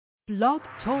Blog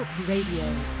Talk Radio.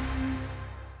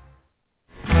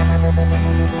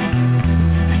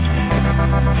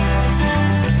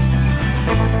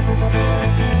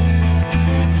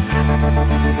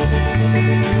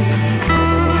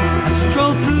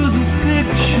 Stroll through the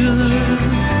pictures,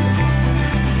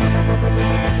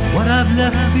 what I've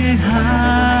left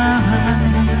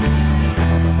behind.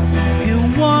 Here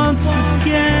once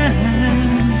again,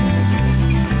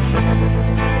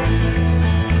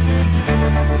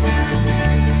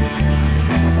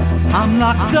 I'm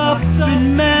locked up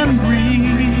in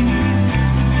memories,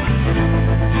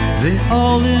 they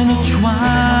all intertwine.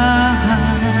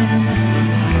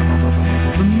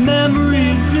 The memories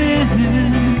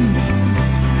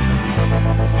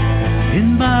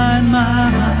in my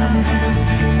mind.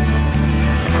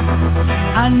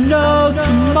 I know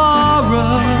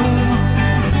tomorrow,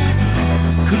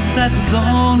 'cause that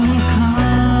dawn will come.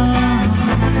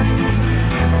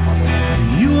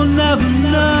 You will never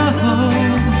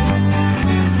know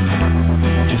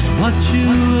just what you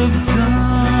have done.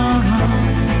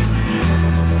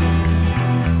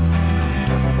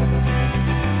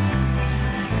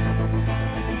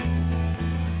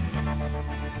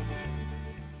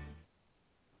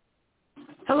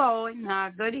 Hello and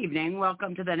good evening.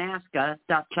 Welcome to the NAASCA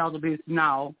Stop Child Abuse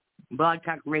Now Blog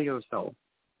Talk Radio Show.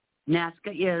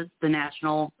 NAASCA is the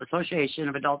National Association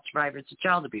of Adult Survivors of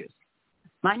Child Abuse.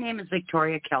 My name is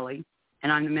Victoria Kelly,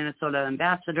 and I'm the Minnesota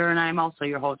Ambassador, and I'm also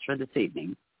your host for this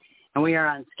evening. And we are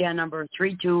on scan number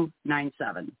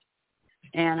 3297.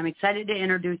 And I'm excited to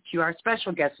introduce to you our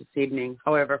special guest this evening.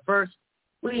 However, first,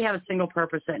 we have a single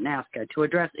purpose at NAASCA to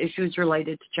address issues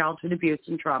related to childhood abuse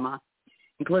and trauma,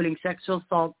 including sexual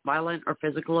assault, violent or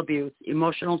physical abuse,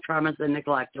 emotional traumas, and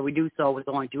neglect, and we do so with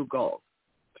only two goals.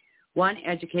 One,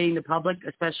 educating the public,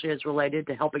 especially as related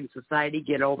to helping society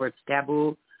get over its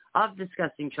taboo of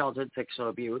discussing childhood sexual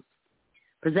abuse.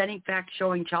 Presenting facts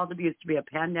showing child abuse to be a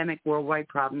pandemic worldwide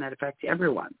problem that affects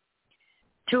everyone.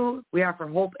 Two, we offer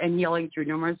hope and healing through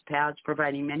numerous paths,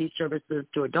 providing many services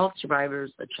to adult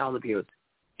survivors of child abuse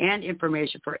and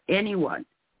information for anyone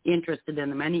interested in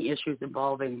the many issues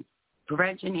involving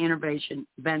prevention, intervention,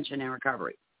 and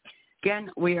recovery. Again,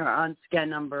 we are on scan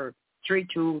number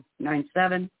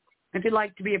 3297. If you'd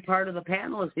like to be a part of the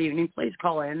panel this evening, please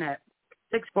call in at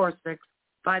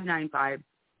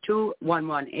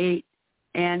 646-595-2118,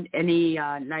 and any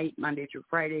night, Monday through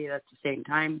Friday, that's the same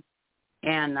time.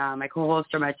 And my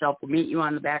co-host or myself will meet you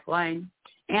on the back line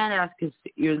and ask if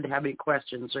you have any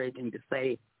questions or anything to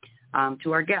say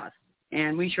to our guests.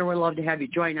 And we sure would love to have you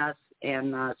join us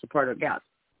and support our guests.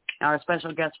 Our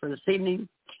special guest for this evening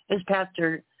is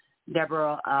Pastor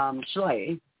Deborah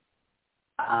Schley,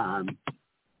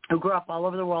 who grew up all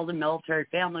over the world in a military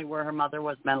family where her mother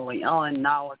was mentally ill and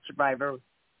now a survivor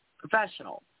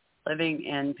professional. Living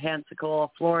in Pensacola,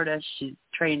 Florida, she's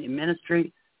trained in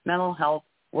ministry, mental health,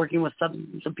 working with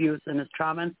substance abuse, and is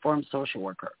trauma-informed social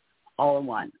worker, all in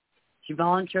one. She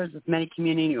volunteers with many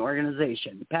community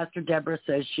organizations. Pastor Deborah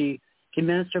says she can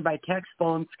minister by text,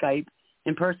 phone, Skype,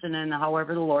 in person, and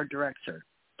however the Lord directs her,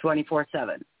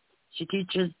 24/7. She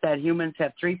teaches that humans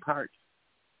have three parts,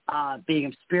 being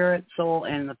of spirit, soul,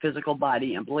 and the physical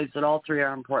body, and believes that all three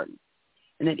are important,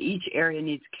 and that each area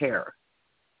needs care.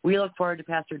 We look forward to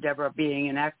Pastor Deborah being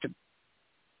an active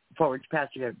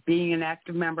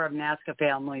member of NAASCA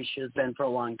family. She has been for a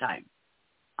long time.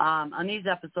 On these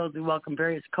episodes, we welcome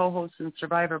various co-hosts and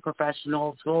survivor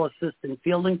professionals who will assist in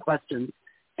fielding questions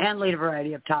and lead a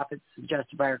variety of topics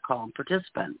suggested by our call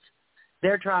participants.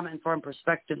 Their trauma-informed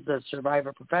perspectives as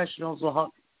survivor professionals will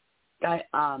help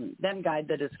them guide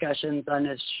the discussions on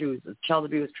issues of child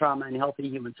abuse, trauma, and healthy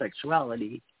human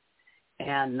sexuality.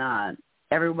 And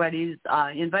everybody's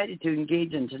invited to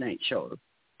engage in tonight's show.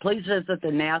 Please visit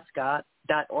the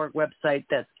NAASCA.org website.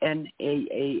 That's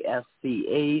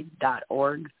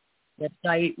NAASCA.org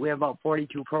website. We have about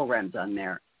 42 programs on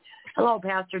there. Hello,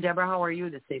 Pastor Deborah. How are you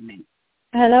this evening?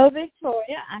 Hello,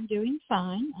 Victoria. I'm doing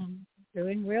fine. I'm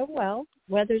doing real well.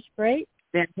 Weather's great.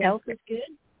 Fantastic. Health is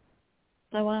good.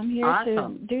 So I'm here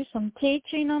to do some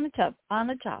teaching on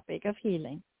the topic of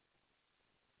healing.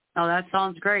 Oh, that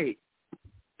sounds great.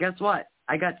 Guess what?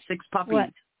 I got 6 puppies.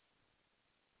 What?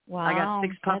 Wow. I got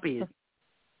 6 puppies.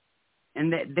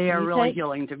 And they are really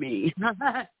healing to me.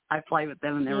 I play with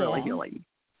them, and they're really healing.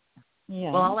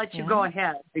 Yeah. Well, I'll let you go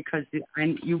ahead because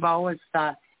you've always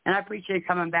and I appreciate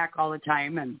coming back all the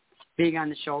time and being on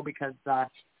the show because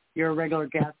you're a regular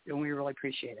guest, and we really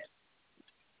appreciate it.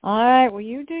 All right. Well,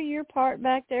 you do your part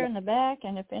back there in the back,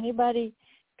 and if anybody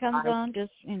comes on,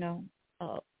 just,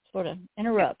 sort of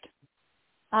interrupt.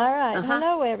 All right.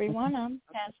 Hello, everyone. I'm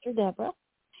Pastor Deborah,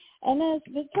 And as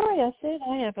Victoria said,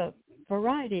 I have a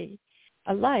variety.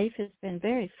 A life has been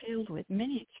very filled with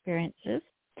many experiences.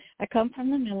 I come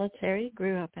from the military,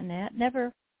 grew up in that,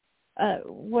 never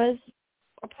was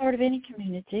a part of any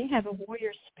community, have a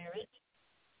warrior spirit,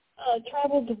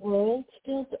 traveled the world,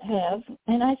 still have,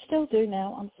 and I still do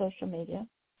now on social media.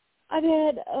 I've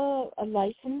had a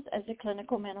license as a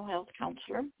clinical mental health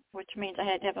counselor, which means I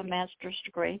had to have a master's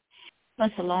degree,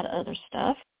 plus a lot of other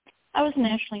stuff. I was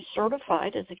nationally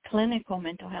certified as a clinical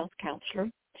mental health counselor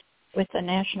with the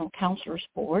National Counselors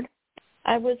Board.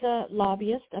 I was a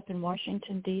lobbyist up in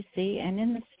Washington, D.C. and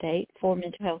in the state for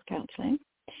mental health counseling.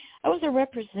 I was a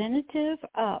representative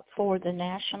for the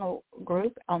national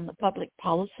group on the public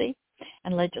policy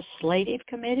and legislative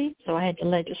committee, so I had to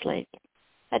legislate.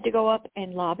 I had to go up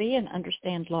and lobby and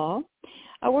understand law.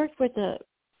 I worked with the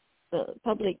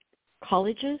public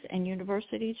colleges and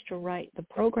universities to write the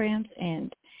programs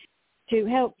and to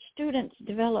help students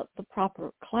develop the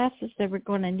proper classes they were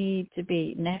going to need to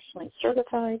be nationally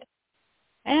certified.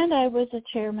 And I was a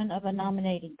chairman of a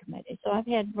nominating committee. So I've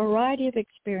had a variety of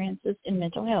experiences in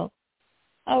mental health.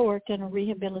 I worked in a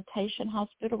rehabilitation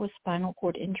hospital with spinal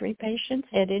cord injury patients,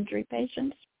 head injury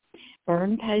patients,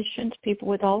 burn patients, people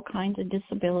with all kinds of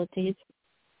disabilities.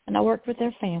 And I worked with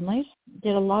their families,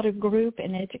 did a lot of group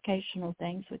and educational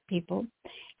things with people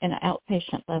in an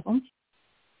outpatient level.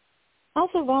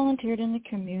 Also volunteered in the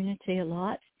community a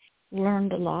lot,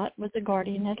 learned a lot, was a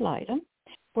guardian ad litem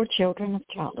for children of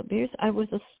child abuse. I was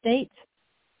a state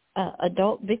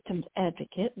adult victims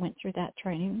advocate, went through that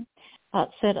training,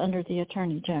 sat under the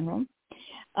Attorney General.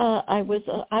 I was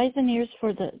eyes and ears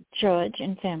for the judge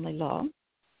in family law.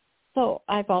 So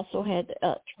I've also had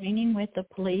training with the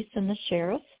police and the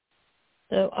sheriffs.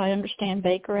 So I understand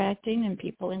Baker acting and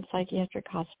people in psychiatric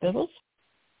hospitals.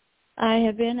 I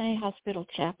have been a hospital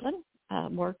chaplain,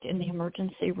 worked in the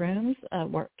emergency rooms,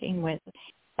 working with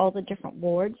all the different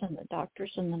wards and the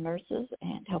doctors and the nurses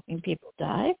and helping people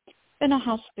die. Been a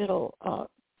hospital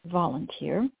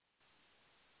volunteer.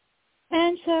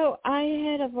 And so I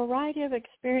had a variety of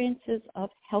experiences of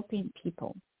helping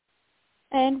people.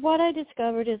 And what I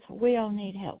discovered is we all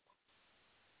need help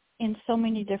in so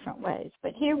many different ways.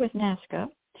 But here with NAASCA,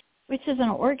 which is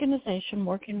an organization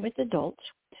working with adults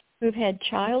who've had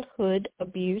childhood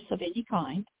abuse of any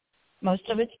kind, most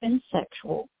of it's been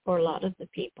sexual for a lot of the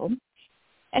people,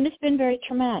 and it's been very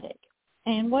traumatic.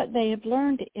 And what they have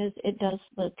learned is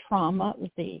the trauma,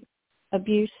 the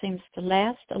abuse seems to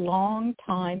last a long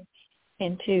time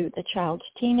into the child's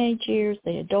teenage years,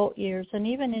 the adult years, and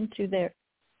even into their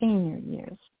senior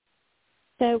years.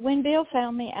 So when Bill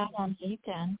found me out on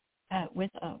LinkedIn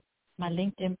with my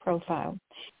LinkedIn profile,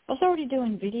 I was already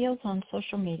doing videos on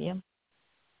social media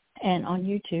and on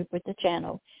YouTube with the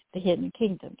channel, The Hidden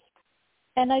Kingdoms.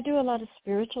 And I do a lot of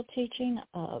spiritual teaching,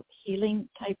 healing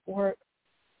type work.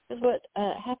 Because what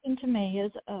happened to me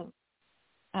is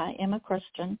I am a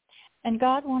Christian, and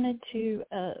God wanted to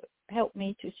help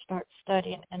me to start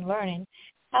studying and learning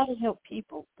how to help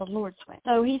people the Lord's way.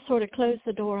 So he sort of closed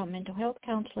the door on mental health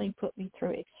counseling, put me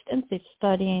through extensive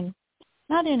studying,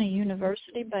 not in a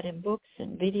university, but in books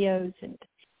and videos and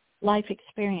life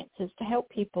experiences to help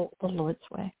people the Lord's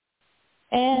way.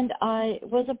 And I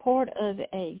was a part of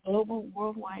a global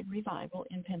worldwide revival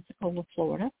in Pensacola,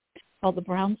 Florida, called the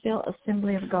Brownsville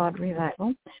Assembly of God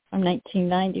Revival from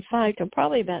 1995 to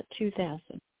probably about 2000.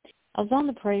 I was on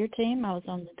the prayer team. I was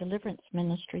on the deliverance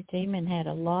ministry team and had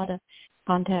a lot of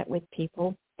contact with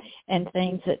people and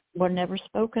things that were never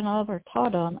spoken of or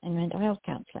taught on in mental health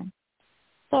counseling.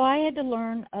 So I had to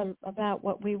learn about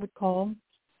what we would call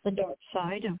the dark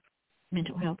side of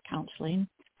mental health counseling,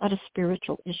 a lot of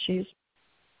spiritual issues,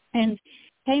 and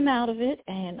came out of it,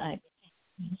 and I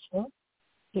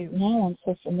to now on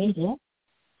social media,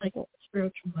 like a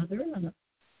spiritual mother.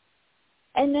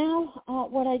 And now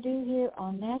what I do here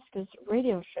on NAASCA's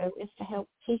radio show is to help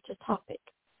teach a topic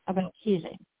about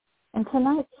healing. And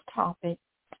tonight's topic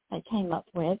I came up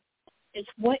with is,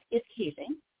 what is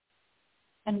healing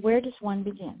and where does one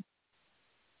begin?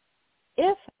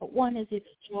 If one is either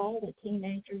a child, a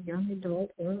teenager, young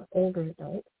adult, or an older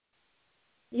adult,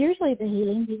 usually the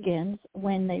healing begins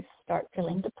when they start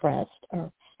feeling depressed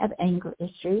or have anger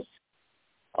issues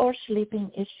or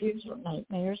sleeping issues or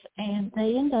nightmares, and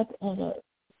they end up at a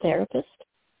therapist,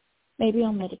 maybe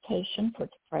on medication for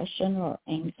depression or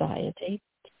anxiety,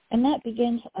 and that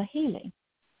begins a healing.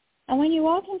 And when you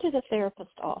walk into the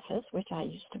therapist's office, which I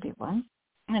used to be one,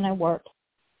 and I worked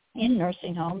in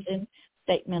nursing homes, in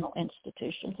state mental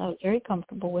institutions, I was very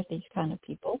comfortable with these kind of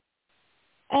people.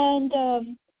 And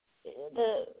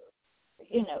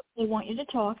they want you to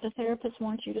talk. The therapist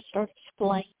wants you to start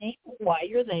explaining why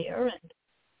you're there and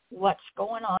what's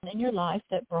going on in your life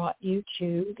that brought you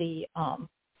to the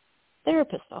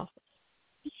therapist office.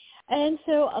 And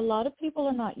so a lot of people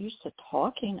are not used to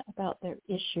talking about their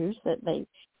issues that they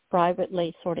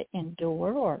privately sort of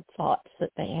endure or thoughts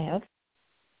that they have.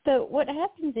 So what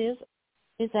happens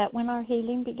is that when our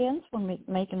healing begins, when we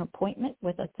make an appointment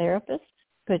with a therapist,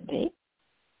 could be.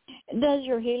 Does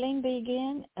your healing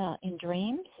begin in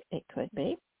dreams? It could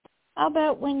be. How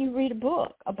about when you read a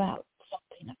book about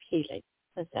something of healing?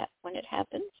 Is that when it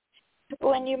happens?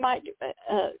 When you might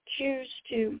choose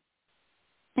to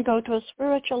go to a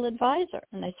spiritual advisor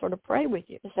and they sort of pray with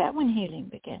you, is that when healing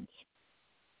begins?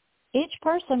 Each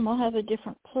person will have a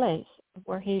different place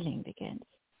where healing begins.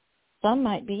 Some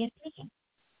might be in prison,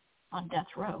 on death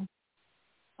row,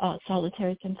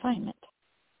 solitary confinement,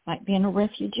 might be in a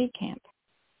refugee camp.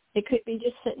 It could be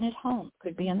just sitting at home,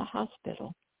 could be in the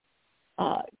hospital,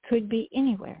 could be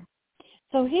anywhere.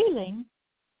 So healing,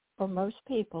 for most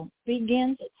people,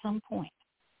 begins at some point.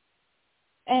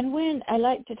 And when I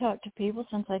like to talk to people,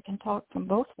 since I can talk from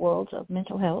both worlds of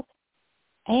mental health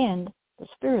and the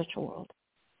spiritual world.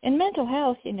 In mental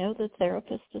health, the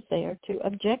therapist is there to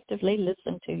objectively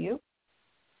listen to you,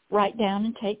 write down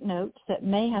and take notes that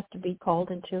may have to be called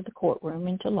into the courtroom,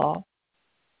 into law,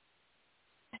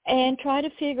 and try to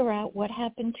figure out what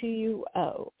happened to you,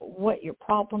 what your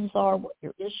problems are, what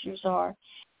your issues are.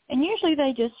 And usually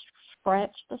they just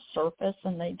scratch the surface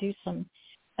and they do some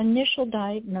initial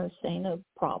diagnosing of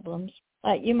problems.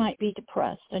 Like you might be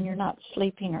depressed and you're not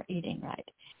sleeping or eating right.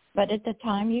 But at the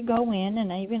time you go in,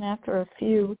 and even after a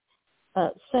few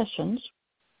sessions,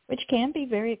 which can be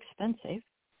very expensive,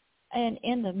 and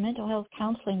in the mental health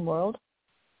counseling world,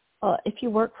 if you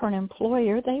work for an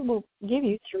employer, they will give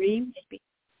you 3, maybe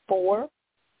 4,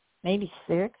 maybe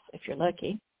 6, if you're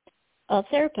lucky,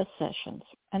 therapist sessions,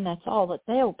 and that's all that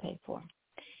they'll pay for.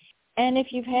 And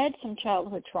if you've had some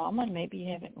childhood trauma and maybe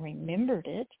you haven't remembered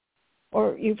it,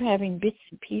 or you're having bits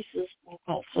and pieces, we'll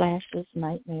call flashes,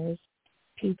 nightmares,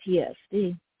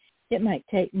 PTSD, it might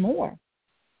take more.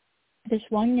 This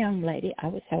one young lady I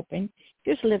was helping,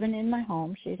 she was living in my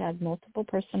home. She'd had multiple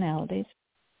personalities,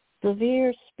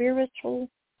 severe spiritual,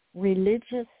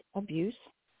 religious abuse,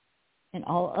 and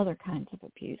all other kinds of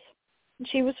abuse. And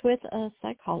she was with a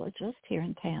psychologist here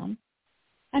in town.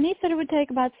 And he said it would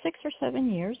take about 6 or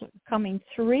 7 years, coming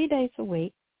 3 days a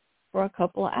week for a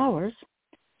couple of hours.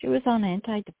 She was on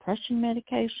antidepressant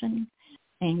medication,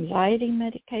 anxiety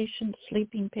medication,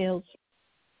 sleeping pills.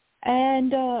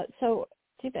 And so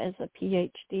she has a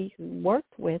PhD who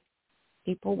worked with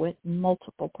people with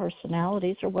multiple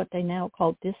personalities, or what they now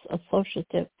call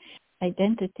dissociative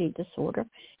identity disorder.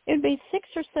 It would be 6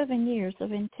 or 7 years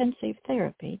of intensive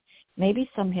therapy, maybe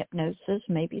some hypnosis,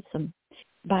 maybe some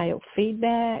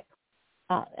biofeedback,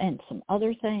 and some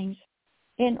other things,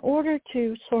 in order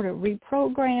to sort of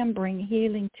reprogram, bring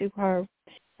healing to her,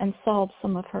 and solve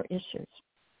some of her issues.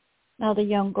 Now, the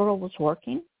young girl was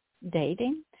working,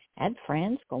 dating, had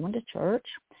friends, going to church,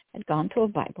 had gone to a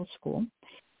Bible school.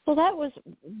 So that was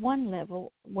one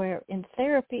level where in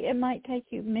therapy it might take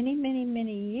you many, many,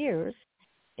 many years,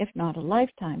 if not a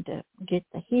lifetime, to get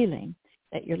the healing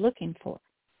that you're looking for.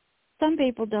 Some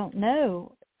people don't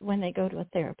know when they go to a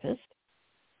therapist.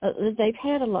 They've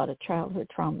had a lot of childhood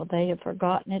trauma. They have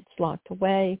forgotten it. It's locked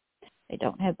away. They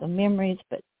don't have the memories,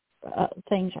 but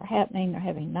things are happening. They're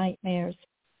having nightmares.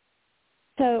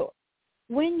 So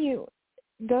when you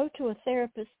go to a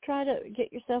therapist, try to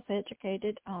get yourself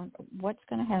educated on what's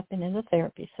going to happen in the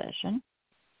therapy session.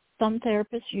 Some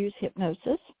therapists use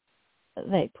hypnosis.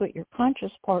 They put your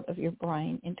conscious part of your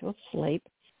brain into a sleep,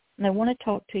 and they want to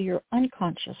talk to your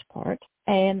unconscious part,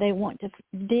 and they want to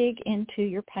dig into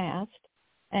your past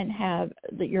and have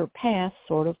your past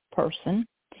sort of person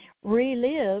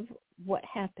relive what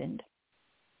happened.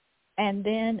 And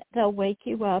then they'll wake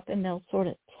you up and they'll sort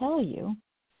of tell you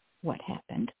what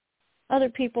happened. Other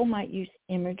people might use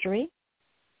imagery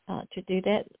to do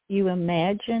that. You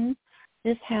imagine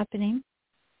this happening.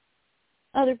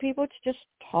 Other people, it's just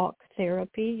talk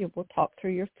therapy. You will talk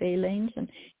through your feelings and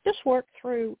just work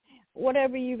through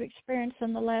whatever you've experienced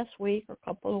in the last week or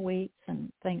couple of weeks and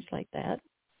things like that.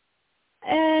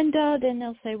 And then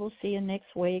they'll say, we'll see you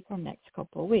next week or next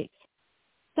couple of weeks.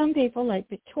 Some people, like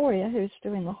Victoria, who's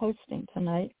doing the hosting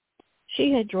tonight,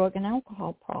 she had drug and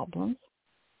alcohol problems,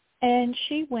 and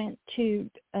she went to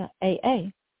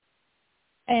AA.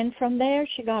 And from there,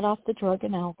 she got off the drug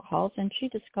and alcohols, and she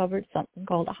discovered something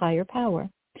called a higher power.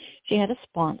 She had a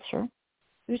sponsor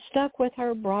who stuck with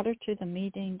her, brought her to the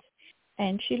meetings,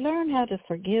 and she learned how to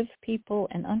forgive people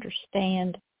and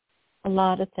understand a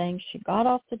lot of things. She got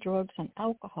off the drugs and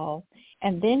alcohol,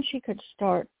 and then she could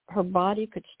start her body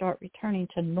could start returning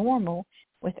to normal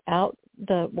without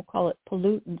the, we'll call it,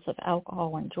 pollutants of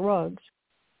alcohol and drugs,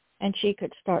 and she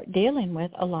could start dealing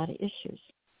with a lot of issues.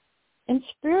 In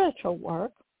spiritual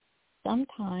work,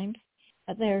 sometimes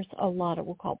there's a lot of,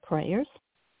 we'll call prayers.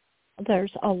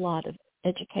 There's a lot of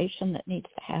education that needs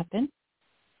to happen.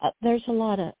 There's a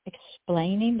lot of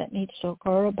explaining that needs to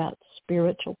occur about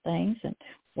spiritual things and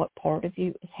what part of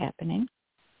you is happening.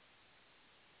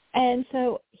 And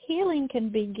so healing can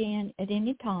begin at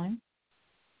any time,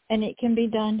 and it can be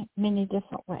done many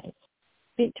different ways.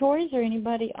 Victoria, is there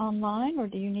anybody online, or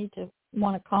do you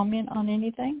want to comment on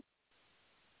anything?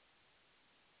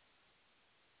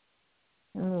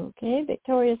 Okay,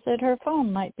 Victoria said her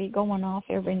phone might be going off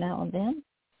every now and then,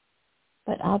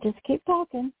 but I'll just keep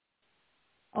talking.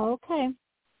 Okay,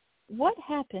 what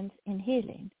happens in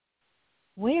healing?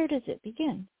 Where does it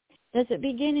begin? Does it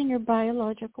begin in your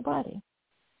biological body?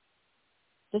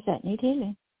 Does that need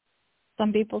healing?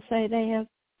 Some people say they have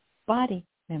body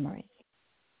memories,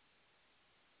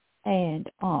 and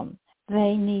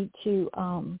they need to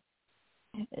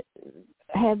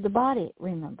have the body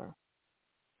remember.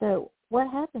 So what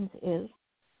happens is,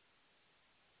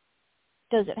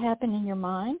 does it happen in your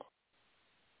mind?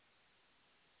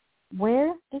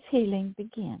 Where does healing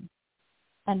begin?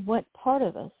 And what part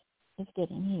of us is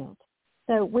getting healed?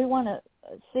 So we want to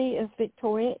see if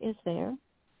Victoria is there.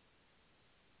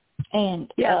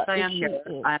 And yes, I am here.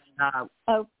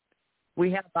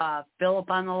 We have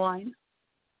Philip on the line.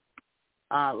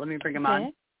 Let me bring him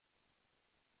on.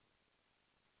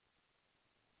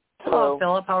 Hello,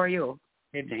 Philip. How are you?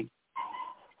 Good evening.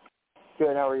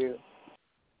 Good. How are you?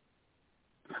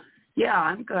 Yeah,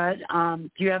 I'm good. Do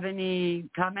you have any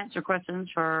comments or questions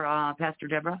for Pastor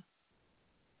Deborah?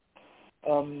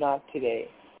 Not today.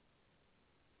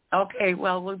 Okay,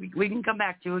 well, we can come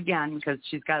back to you again because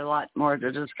she's got a lot more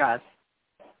to discuss.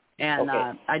 And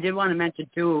okay. I did want to mention,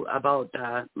 too, about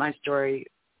my story.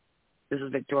 This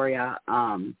is Victoria,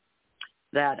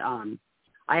 that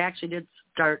I actually did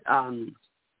start,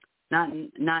 not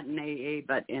in AA,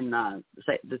 but in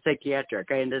the psychiatric.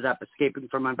 I ended up escaping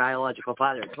from my biological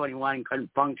father at 21 and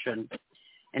couldn't function,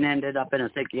 and ended up in a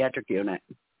psychiatric unit.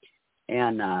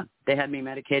 And they had me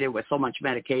medicated with so much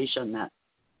medication that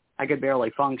I could barely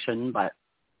function, but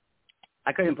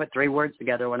I couldn't put 3 words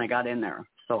together when I got in there.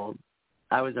 So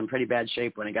I was in pretty bad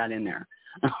shape when I got in there.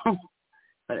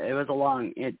 But it was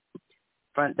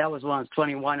that was when I was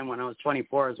 21, and when I was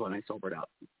 24 is when I sobered up.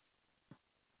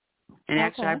 And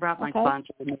actually, I brought my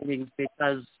sponsor to meetings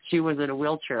because she was in a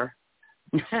wheelchair.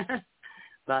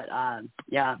 But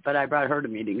I brought her to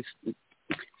meetings.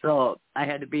 So I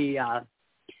had to be,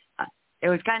 it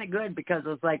was kind of good because it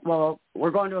was like, well, we're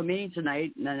going to a meeting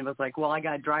tonight. And then it was like, well, I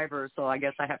got a driver, so I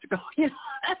guess I have to go.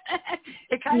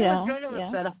 It kind of was good. It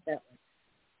was set up that way.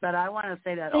 But I want to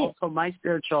say that also my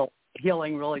spiritual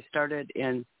healing really started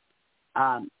in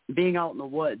being out in the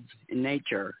woods in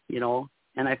nature,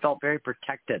 and I felt very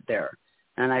protected there.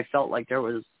 And I felt like there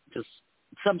was just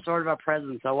some sort of a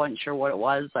presence. I wasn't sure what it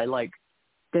was. I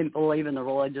didn't believe in the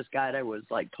religious God I was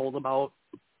told about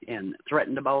and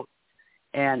threatened about.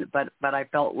 But I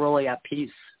felt really at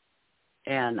peace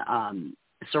and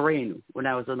serene when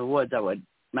I was in the woods.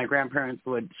 My grandparents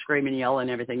would scream and yell and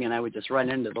everything, and I would just run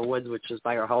into the woods, which is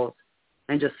by our house,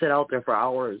 and just sit out there for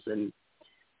hours and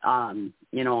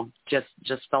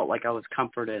just felt like I was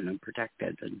comforted and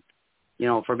protected. And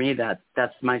for me,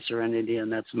 that's my serenity,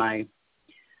 and that's my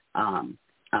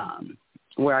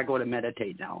where I go to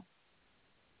meditate now.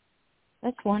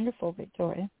 That's wonderful,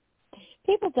 Victoria.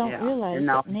 People don't realize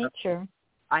that nature.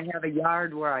 I have a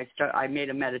yard where I made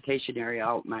a meditation area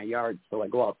out in my yard, so I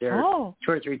go out there 2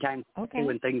 or 3 times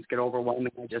when things get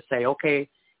overwhelming. I just say, okay,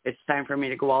 it's time for me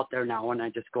to go out there now, and I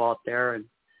just go out there and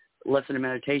listen to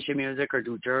meditation music or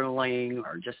do journaling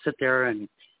or just sit there and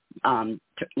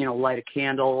light a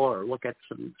candle or look at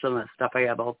some of the stuff I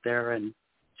have out there, and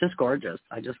it's just gorgeous.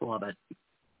 I just love it.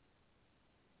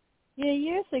 Yeah,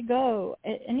 years ago,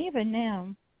 and even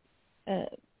now,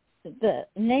 the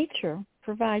nature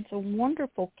provides a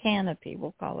wonderful canopy,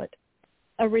 we'll call it,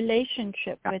 a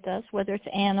relationship with us, whether it's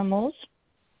animals,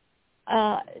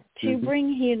 to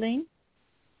bring healing.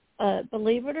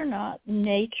 Believe it or not,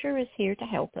 nature is here to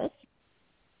help us.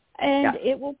 And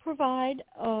it will provide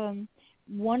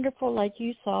wonderful, like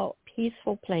you saw,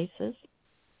 peaceful places.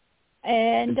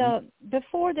 And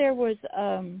before there was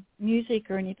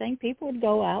music or anything, people would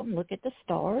go out and look at the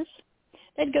stars.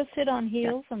 They'd go sit on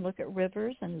hills and look at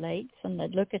rivers and lakes, and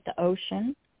they'd look at the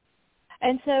ocean.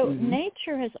 And so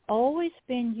nature has always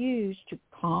been used to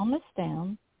calm us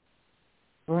down,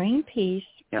 bring peace,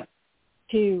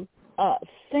 to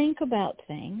think about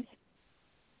things,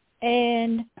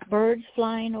 and birds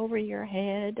flying over your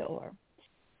head, or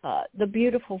the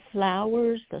beautiful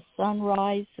flowers, the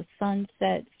sunrise, the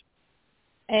sunsets.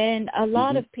 And a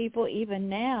lot of people, even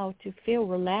now, to feel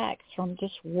relaxed from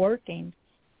just working,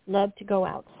 love to go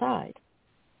outside.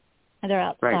 And they're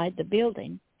outside the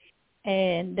building.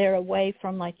 And they're away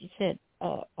from, like you said,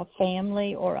 a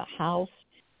family or a house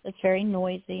that's very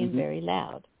noisy and very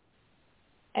loud.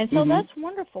 And so that's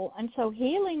wonderful. And so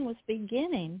healing was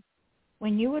beginning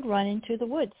when you would run into the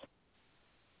woods.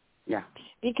 Yeah.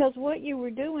 Because what you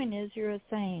were doing is you were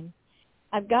saying,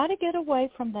 I've got to get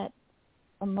away from that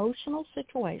emotional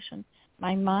situation.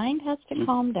 My mind has to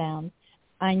calm down.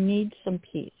 I need some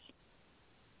peace.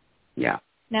 Yeah.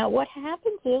 Now, what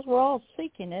happens is we're all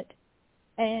seeking it,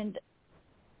 and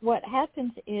what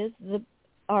happens is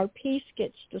our peace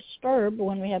gets disturbed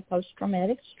when we have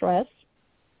post-traumatic stress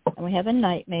and we have a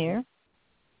nightmare.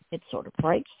 It sort of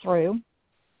breaks through.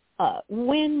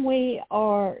 When we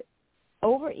are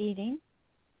overeating,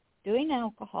 doing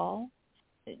alcohol,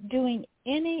 doing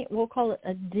any, we'll call it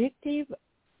addictive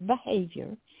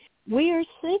behavior, we are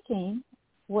seeking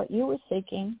what you were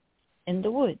seeking in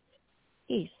the woods,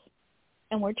 peace.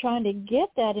 And we're trying to get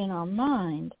that in our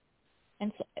mind,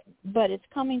 but it's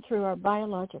coming through our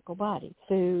biological body,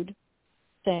 food,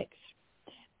 sex,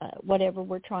 whatever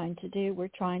we're trying to do. We're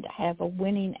trying to have a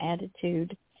winning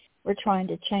attitude. We're trying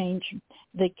to change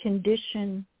the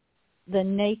condition, the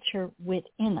nature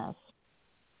within us.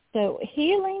 So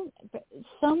healing,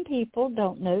 some people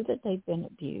don't know that they've been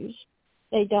abused.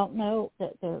 They don't know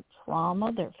that their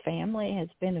trauma, their family has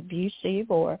been abusive,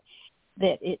 or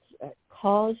that it's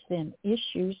caused them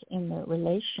issues in their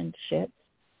relationships.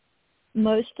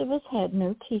 Most of us had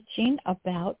no teaching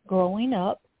about growing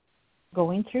up,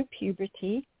 going through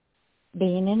puberty,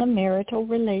 being in a marital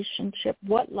relationship,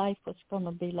 what life was going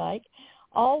to be like.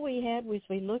 All we had was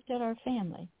we looked at our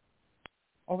family,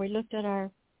 or we looked at our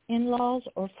in-laws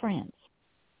or friends.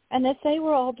 And if they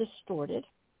were all distorted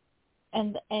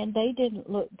and they didn't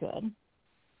look good,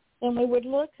 then we would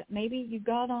look, maybe you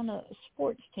got on a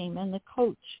sports team and the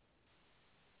coach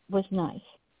was nice.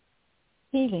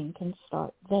 Healing can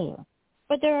start there.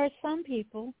 But there are some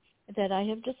people that I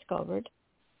have discovered,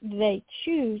 they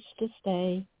choose to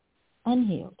stay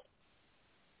unhealed.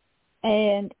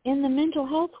 And in the mental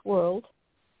health world,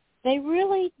 they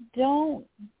really don't,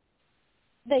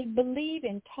 they believe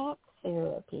in talk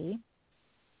therapy,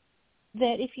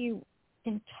 that if you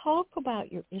can talk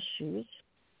about your issues,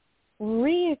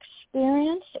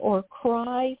 re-experience or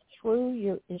cry through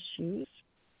your issues,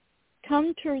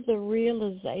 come to the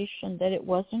realization that it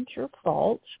wasn't your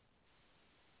fault,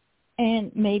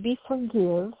 and maybe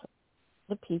forgive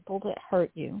the people that hurt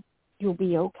you, you'll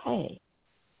be okay.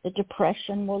 The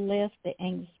depression will lift,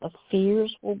 the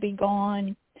fears will be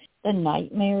gone, the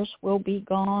nightmares will be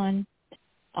gone.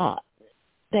 I'm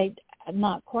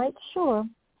not quite sure.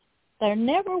 There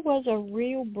never was a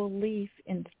real belief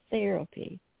in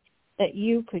therapy that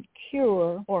you could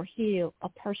cure or heal a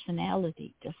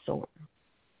personality disorder.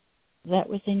 That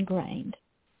was ingrained.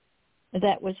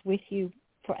 That was with you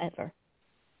forever.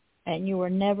 And you were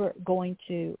never going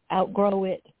to outgrow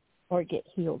it or get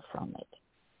healed from it.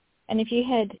 And if you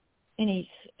had any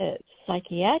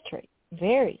psychiatric,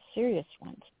 very serious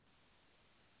ones,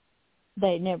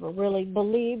 they never really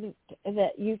believed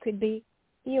that you could be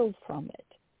healed from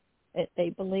it. They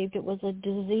believed it was a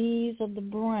disease of the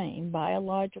brain.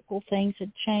 Biological things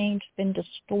had changed, been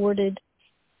distorted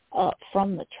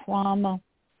from the trauma,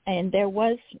 and there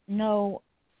was no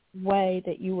way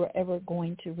that you were ever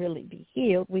going to really be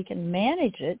healed. We can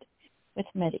manage it with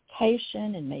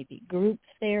medication and maybe group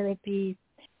therapy,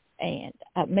 and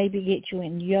maybe get you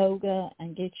in yoga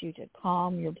and get you to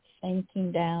calm your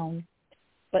thinking down.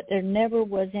 But there never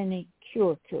was any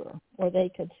cure, or they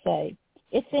could say,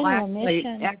 it's in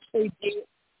remission.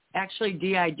 Actually,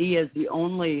 DID is the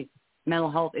only mental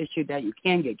health issue that you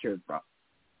can get cured from.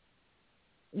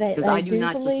 I do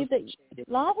believe that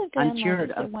a lot of them,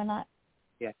 cured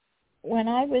when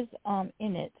I was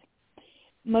in it,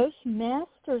 most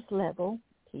master's level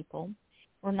people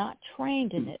were not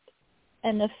trained in it.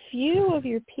 And a few of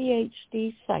your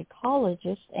PhD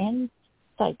psychologists and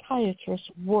psychiatrists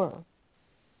were.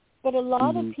 But a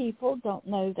lot of people don't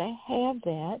know they have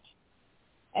that.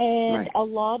 And a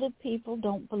lot of people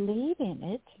don't believe in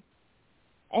it.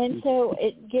 And so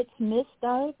it gets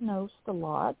misdiagnosed a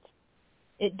lot.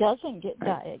 It doesn't get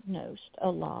diagnosed a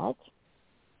lot.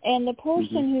 And the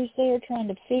person who's there trying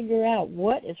to figure out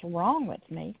what is wrong with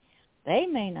me, they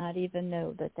may not even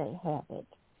know that they have it.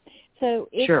 So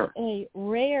it's a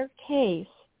rare case.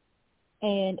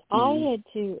 And I had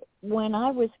to, when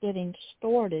I was getting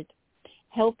started,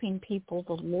 helping people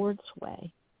the Lord's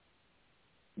way.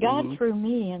 God threw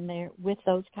me in there with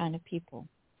those kind of people,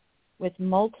 with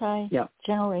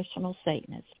multi-generational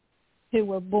Satanists who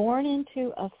were born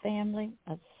into a family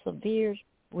of severe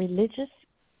religious,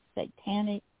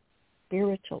 satanic,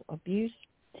 spiritual abuse.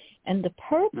 And the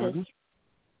purpose,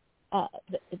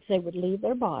 they would leave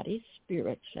their bodies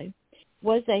spiritually,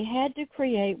 was they had to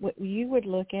create what you would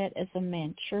look at as a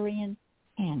Manchurian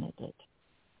candidate.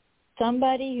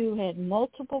 Somebody who had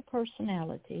multiple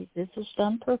personalities. This was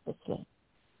done purposely.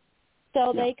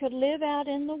 So they could live out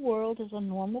in the world as a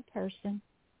normal person,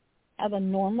 have a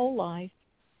normal life,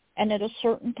 and at a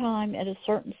certain time, at a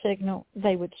certain signal,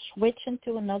 they would switch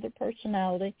into another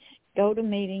personality, go to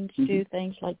meetings, do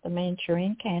things like the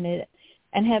Manchurian Candidate,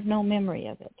 and have no memory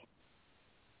of it.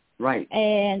 Right.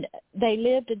 And they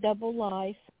lived a double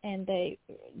life, and they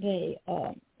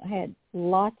had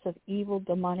lots of evil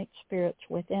demonic spirits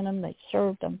within them. They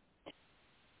served them.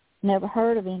 Never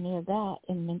heard of any of that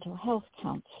in mental health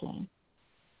counseling.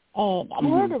 And I've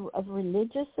heard of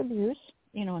religious abuse,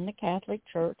 in the Catholic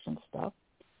Church and stuff,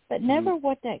 but never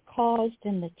what that caused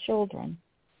in the children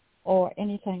or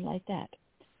anything like that.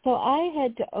 So I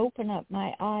had to open up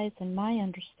my eyes and my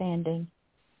understanding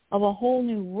of a whole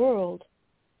new world.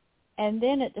 And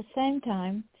then at the same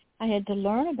time, I had to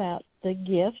learn about the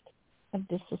gift of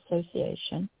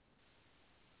disassociation,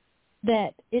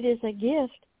 that it is a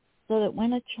gift so that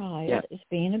when a child is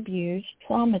being abused,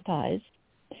 traumatized,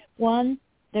 one,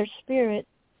 their spirit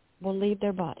will leave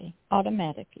their body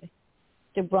automatically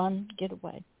to run, get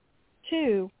away.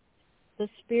 Two, the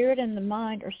spirit and the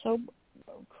mind are so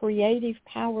creative,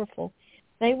 powerful,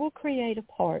 they will create a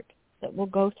part that will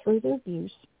go through the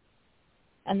abuse,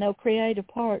 and they'll create a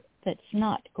part that's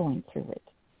not going through it.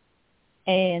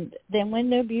 And then when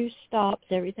the abuse stops,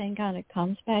 everything kind of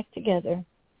comes back together.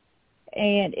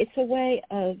 And it's a way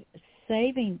of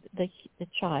saving the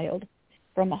child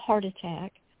from a heart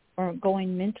attack or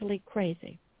going mentally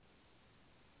crazy.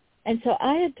 And so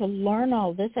I had to learn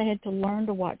all this. I had to learn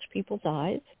to watch people's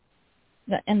eyes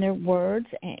and their words,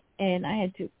 and I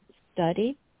had to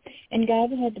study. And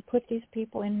God had to put these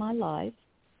people in my life.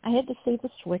 I had to see the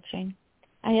switching.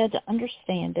 I had to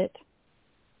understand it.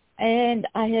 And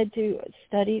I had to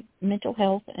study mental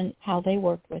health and how they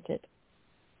worked with it.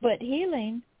 But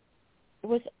healing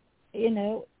was,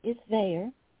 is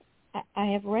there. I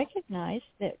have recognized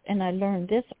that, and I learned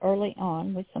this early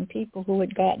on with some people who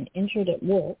had gotten injured at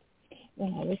work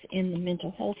when I was in the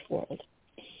mental health world,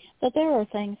 that there are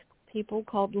things people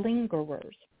called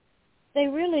lingerers. They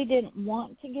really didn't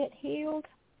want to get healed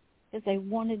because they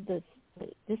wanted the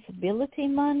disability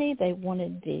money. They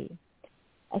wanted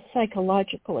a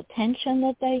psychological attention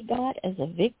that they got as a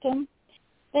victim.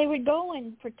 They would go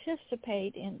and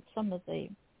participate in some of the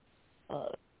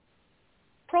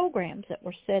programs that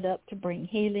were set up to bring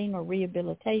healing or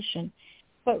rehabilitation,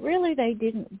 but really they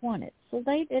didn't want it. So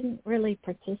they didn't really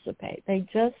participate. They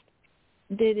just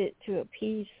did it to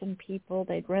appease some people.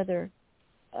 They'd rather,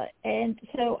 and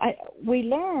so we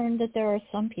learned that there are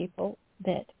some people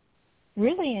that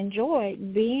really enjoy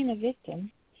being a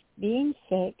victim, being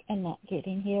sick and not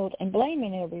getting healed, and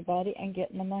blaming everybody and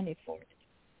getting the money for it.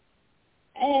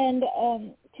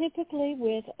 And typically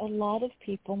with a lot of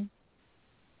people,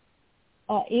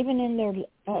 even in their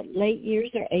late years,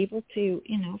 they're able to,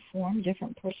 form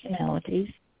different personalities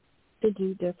to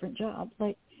do different jobs.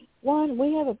 Like, one,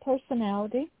 we have a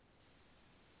personality,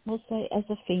 we'll say, as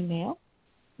a female,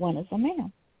 one as a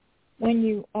male. When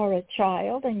you are a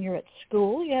child and you're at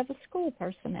school, you have a school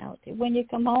personality. When you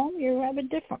come home, you have a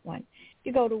different one.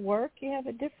 You go to work, you have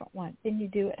a different one than you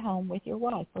do at home with your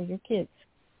wife or your kids.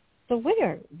 So we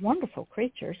are wonderful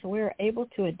creatures. We're able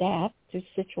to adapt to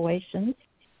situations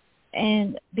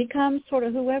and become sort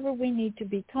of whoever we need to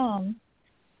become.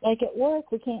 Like at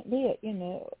work, we can't be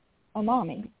a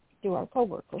mommy to our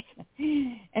coworkers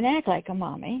and act like a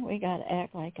mommy. We got to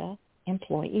act like a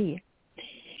employee.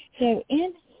 So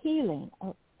in healing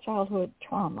of childhood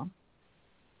trauma,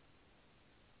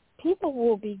 people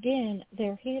will begin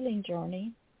their healing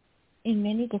journey in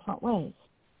many different ways.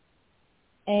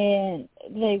 And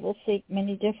they will seek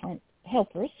many different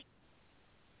helpers.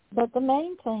 But the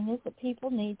main thing is that people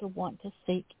need to want to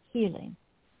seek healing.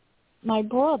 My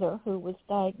brother, who was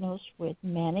diagnosed with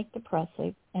manic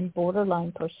depressive and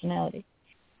borderline personality,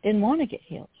 didn't want to get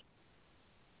healed.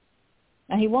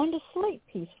 Now, he wanted to sleep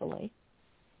peacefully,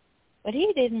 but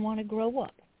he didn't want to grow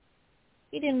up.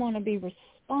 He didn't want to be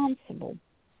responsible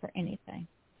for anything.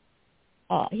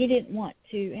 He didn't want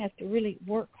to have to really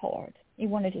work hard. He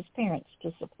wanted his parents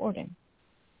to support him.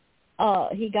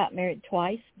 He got married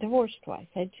twice, divorced twice,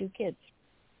 had 2 kids.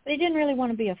 But he didn't really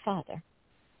want to be a father.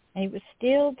 He was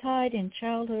still tied in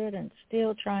childhood and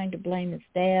still trying to blame his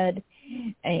dad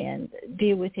and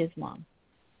deal with his mom.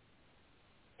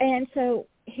 And so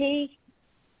he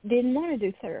didn't want to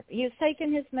do therapy. He was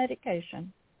taking his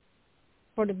medication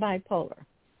for the bipolar.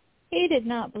 He did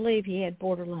not believe he had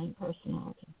borderline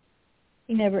personality.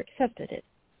 He never accepted it.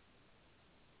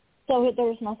 So there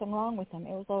was nothing wrong with him.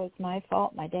 It was always my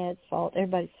fault, my dad's fault,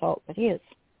 everybody's fault but his.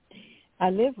 I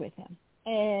lived with him.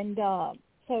 And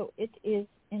so it is,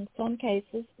 in some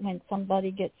cases, when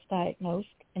somebody gets diagnosed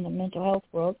in the mental health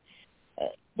world,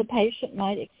 the patient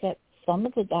might accept some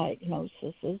of the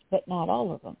diagnoses, but not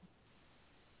all of them.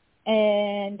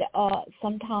 And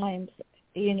sometimes,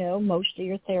 most of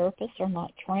your therapists are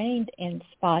not trained in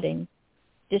spotting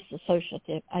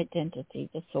dissociative identity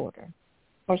disorder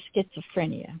or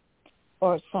schizophrenia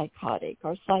or psychotic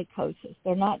or psychosis.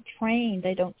 They're not trained.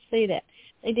 They don't see that.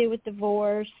 They deal with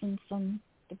divorce and some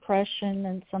depression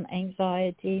and some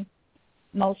anxiety.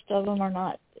 Most of them are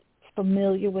not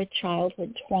familiar with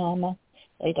childhood trauma.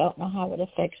 They don't know how it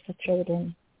affects the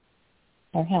children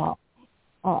or how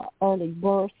early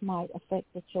birth might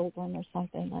affect the children or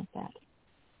something like that.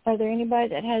 Are there anybody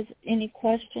that has any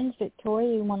questions?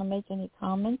 Victoria, you want to make any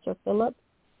comments, or Philip?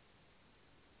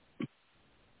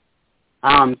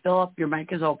 Philip, your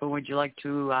mic is open. Would you like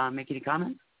to make any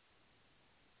comments?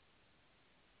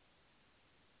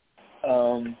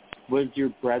 Was your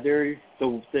brother,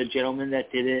 the gentleman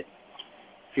that did it,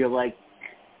 feel like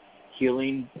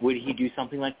healing? Would he do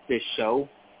something like this show?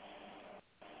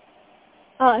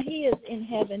 He is in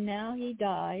heaven now. He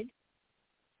died.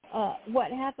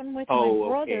 What happened with my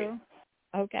brother?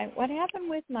 Okay. What happened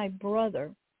with my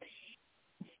brother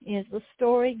is, the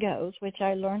story goes, which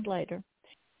I learned later,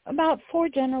 about 4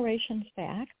 generations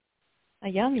back, a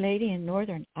young lady in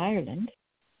Northern Ireland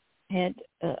had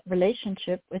a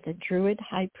relationship with a Druid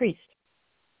high priest,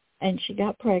 and she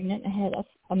got pregnant and had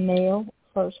a male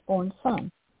firstborn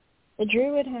son. The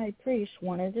Druid high priest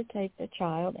wanted to take the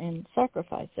child and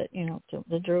sacrifice it, to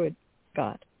the Druid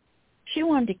god. She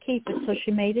wanted to keep it, so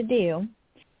she made a deal.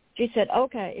 She said,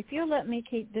 okay, if you let me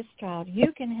keep this child,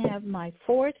 you can have my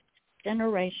 4th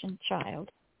generation child,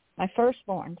 my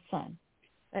firstborn son.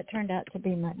 That turned out to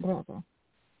be my brother.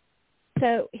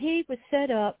 So he was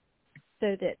set up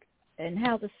so that, and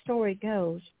how the story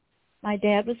goes, my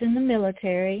dad was in the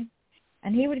military,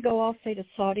 and he would go off, say, to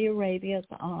Saudi Arabia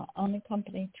on a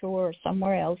company tour or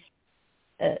somewhere else.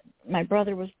 My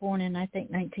brother was born in, I think,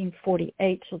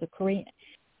 1948, so the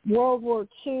World War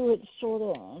II was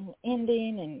sort of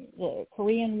ending, and the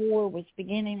Korean War was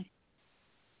beginning.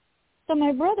 So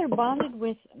my brother bonded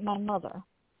with my mother,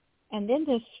 and then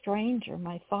this stranger,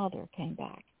 my father, came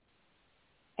back.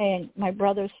 And my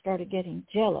brother started getting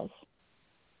jealous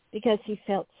because he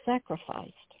felt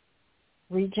sacrificed,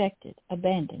 rejected,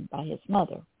 abandoned by his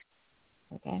mother.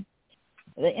 Okay?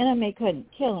 The enemy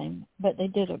couldn't kill him, but they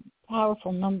did a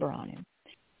powerful number on him.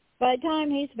 By the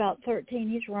time he's about 13,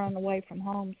 he's running away from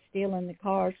home, stealing the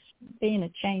cars, being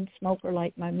a chain smoker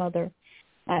like my mother.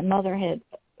 My mother had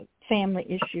family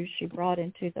issues she brought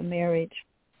into the marriage.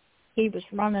 He was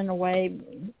running away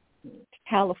to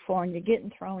California,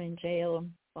 getting thrown in jail,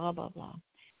 and blah, blah, blah.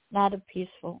 Not a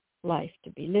peaceful life to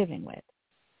be living with.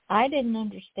 I didn't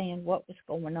understand what was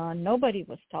going on. Nobody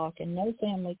was talking, no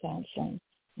family counseling,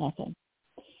 nothing.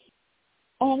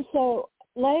 And so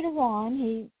later on,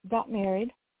 he got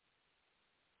married.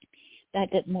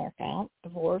 That didn't work out,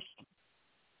 divorced.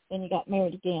 Then he got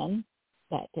married again.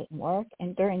 That didn't work.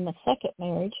 And during the second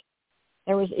marriage,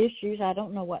 there was issues. I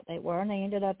don't know what they were. And they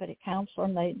ended up at a counselor,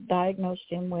 and they diagnosed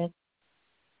him with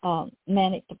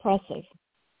manic depressive.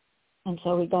 And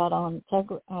so he got on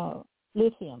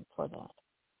lithium for that.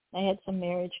 They had some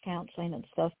marriage counseling and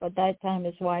stuff, but that time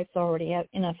his wife's already had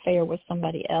an affair with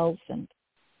somebody else, and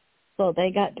so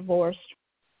they got divorced.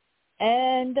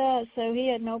 And so he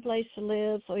had no place to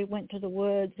live, so he went to the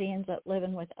woods. He ends up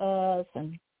living with us,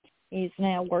 and he's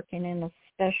now working in a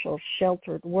special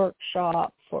sheltered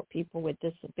workshop for people with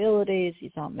disabilities.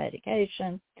 He's on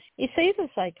medication. He sees a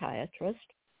psychiatrist,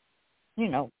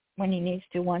 when he needs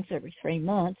to once every 3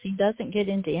 months. He doesn't get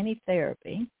into any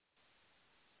therapy.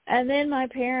 And then my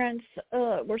parents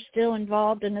were still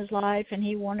involved in his life, and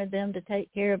he wanted them to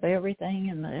take care of everything,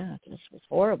 and it just was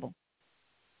horrible.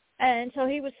 And so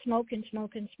he was smoking.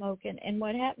 And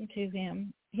what happened to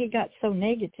him, he got so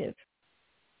negative,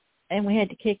 and we had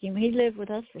to kick him. He lived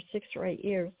with us for 6 or 8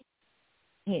 years.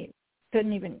 He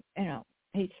couldn't even,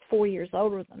 he's 4 years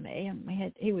older than me,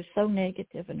 and he was so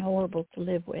negative and horrible to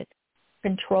live with,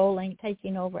 controlling,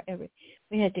 taking over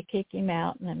we had to kick him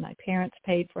out, and then my parents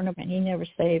paid for him, and he never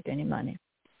saved any money.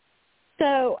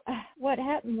 So what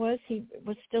happened was he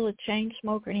was still a chain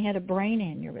smoker, and he had a brain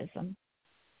aneurysm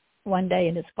one day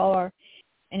in his car,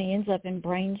 and he ends up in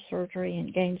brain surgery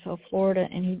in Gainesville, Florida,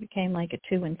 and he became like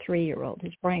a 2- and 3-year-old.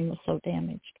 His brain was so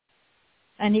damaged.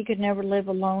 And he could never live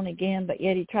alone again, but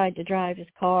yet he tried to drive his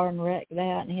car and wrecked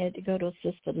that, and he had to go to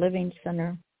assisted living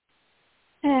center.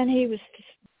 And he was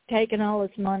taking all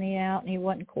his money out, and he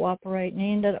wasn't cooperating.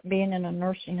 He ended up being in a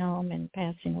nursing home and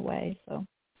passing away. So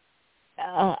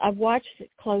I watched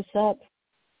it close up,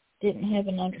 didn't have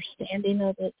an understanding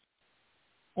of it.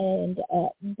 And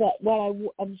but what I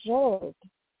observed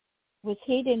was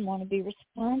he didn't want to be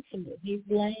responsible. He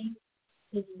blamed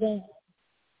his dad.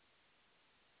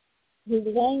 He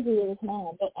was angry with his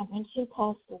mom, but when she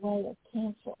passed away of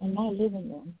cancer in my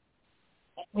living room,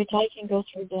 which I can go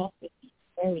through death with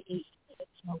very easily, it's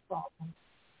no problem.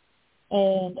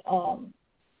 And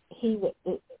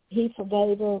he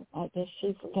forgave her. I guess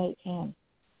she forgave him.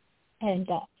 And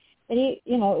but he,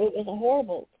 it was a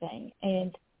horrible thing.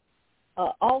 And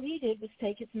all he did was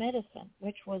take his medicine,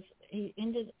 which was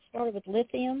started with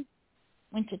lithium,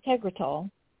 went to Tegretol,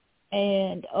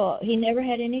 and he never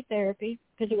had any therapy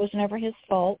because it was never his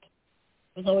fault.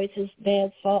 It was always his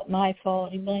dad's fault, my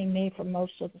fault. He blamed me for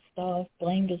most of the stuff,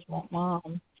 blamed his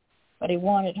mom, but he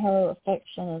wanted her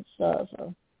affection and stuff.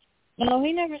 So, no,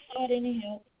 he never sought any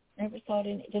help,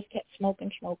 just kept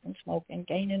smoking,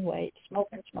 gaining weight,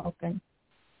 smoking,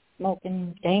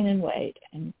 gaining weight,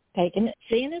 and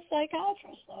seeing a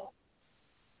psychiatrist, though.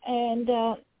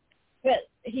 And, but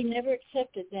he never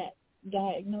accepted that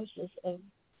diagnosis of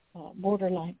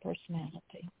borderline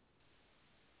personality.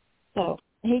 So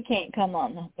he can't come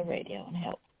on the radio and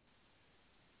help.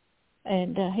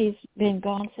 And he's been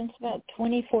gone since about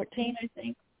 2014, I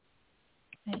think.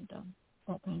 And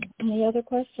okay. Any other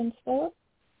questions, Philip?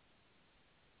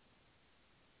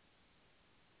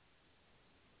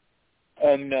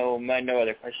 No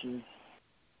other questions.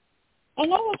 I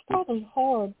know it's probably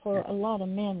hard for a lot of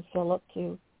men, Philip,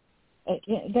 to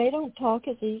they don't talk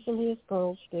as easily as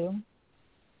girls do.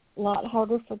 A lot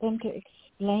harder for them to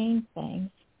explain things.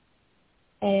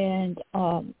 And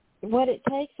what it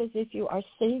takes is if you are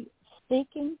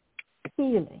seeking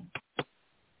healing,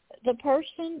 the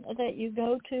person that you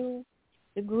go to,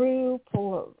 the group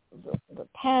or the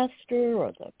pastor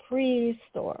or the priest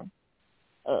or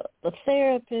the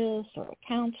therapist or a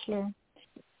counselor,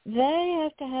 they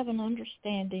have to have an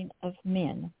understanding of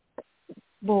men,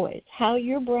 boys, how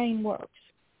your brain works,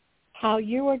 how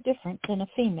you are different than a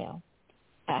female,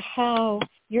 how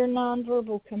your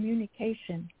nonverbal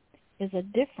communication is a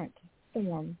different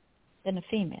form than a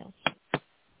female's.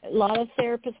 A lot of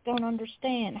therapists don't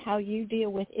understand how you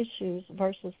deal with issues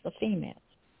versus the females.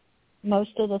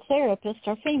 Most of the therapists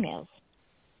are females,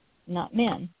 not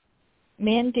men.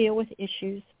 Men deal with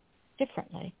issues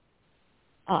differently.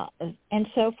 And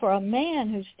so for a man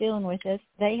who's dealing with this,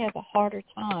 they have a harder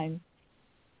time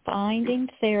finding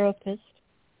therapists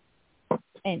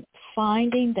and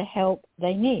finding the help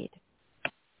they need.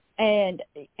 And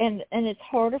it's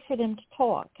harder for them to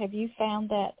talk. Have you found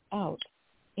that out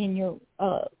in your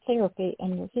therapy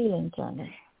and your healing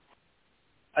journey?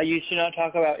 I used to not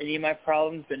talk about any of my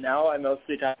problems, but now I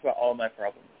mostly talk about all my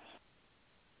problems.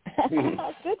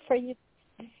 Good for you.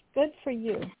 Good for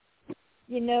you.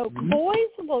 Boys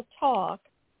will talk.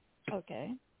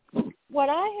 Okay. What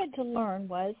I had to learn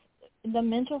was in the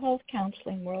mental health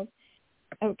counseling world,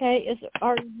 okay, is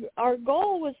our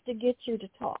goal was to get you to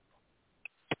talk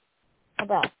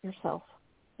about yourself.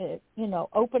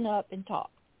 Open up and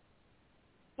talk.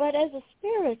 But as a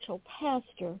spiritual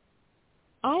pastor,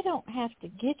 I don't have to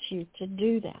get you to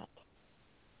do that.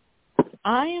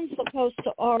 I am supposed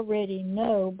to already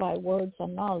know by words of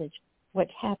knowledge what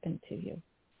happened to you.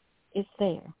 It's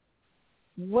there.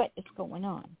 What is going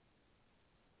on?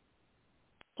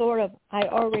 Sort of, I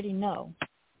already know.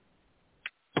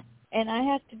 And I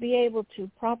have to be able to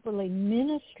properly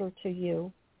minister to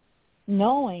you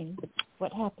knowing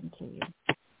what happened to you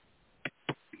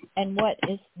and what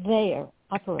is there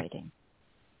operating.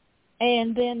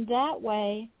 And then that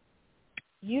way,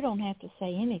 you don't have to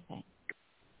say anything.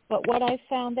 But what I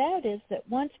found out is that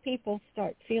once people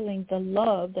start feeling the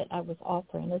love that I was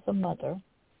offering as a mother,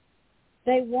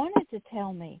 they wanted to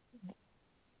tell me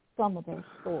some of their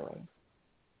story.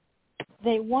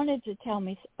 They wanted to tell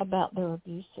me about their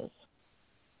abuses.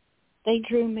 They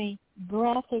drew me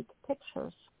graphic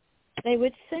pictures. They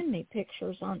would send me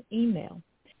pictures on email.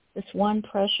 This one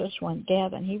precious one,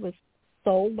 Gavin, he was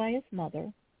sold by his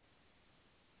mother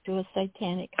to a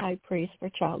satanic high priest for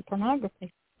child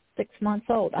pornography. 6 months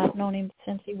old. I've known him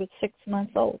since he was 6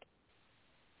 months old.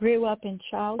 Grew up in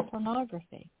child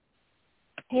pornography.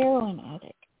 Heroin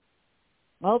addict.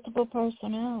 multiple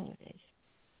personalities,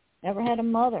 never had a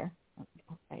mother,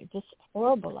 okay, just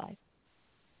horrible life.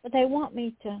 But they want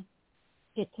me to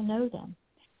get to know them.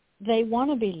 They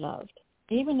want to be loved,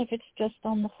 even if it's just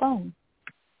on the phone.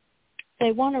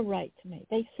 They want to write to me.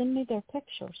 They send me their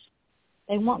pictures.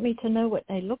 They want me to know what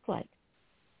they look like.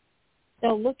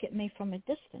 They'll look at me from a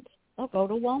distance. They'll go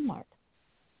to Walmart.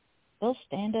 They'll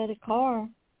stand at a car,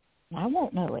 and I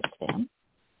won't know it's them,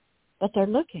 but they're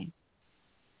looking.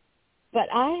 But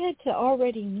I had to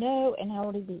already know and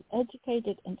already be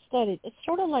educated and studied. It's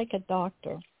sort of like a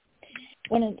doctor.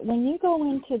 When you go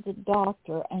into the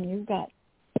doctor and you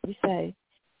say,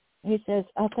 he says,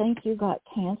 I think you got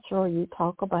cancer, or you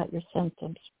talk about your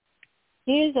symptoms.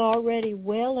 He is already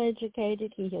well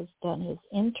educated. He has done his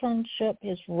internship,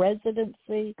 his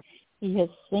residency. He has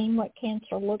seen what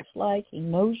cancer looks like. He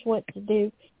knows what to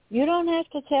do. You don't have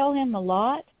to tell him a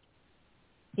lot.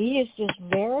 He is just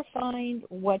verifying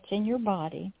what's in your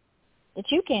body that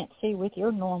you can't see with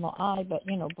your normal eye, but,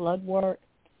 blood work,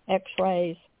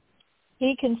 x-rays.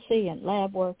 He can see in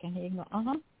lab work, and he can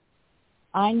go,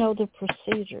 I know the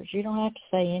procedures. You don't have to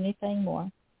say anything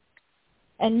more.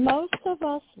 And most of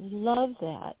us love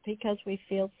that because we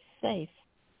feel safe,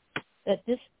 that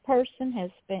this person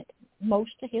has spent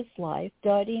most of his life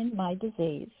studying my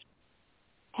disease,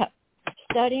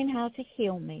 studying how to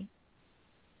heal me.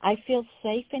 I feel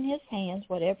safe in his hands,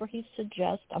 whatever he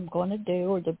suggests I'm going to do,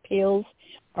 or the pills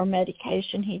or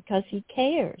medication, because he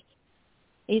cares.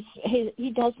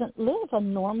 He doesn't live a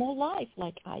normal life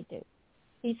like I do.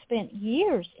 He spent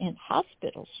years in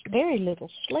hospitals, very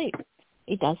little sleep.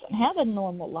 He doesn't have a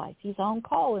normal life. He's on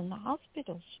call in the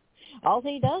hospitals. All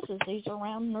he does is he's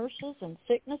around nurses and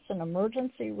sickness and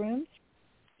emergency rooms.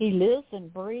 He lives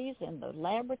and breathes in the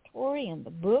laboratory and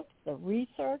the books, the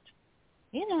research.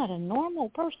 He's not a normal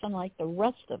person like the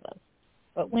rest of us.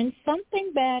 But when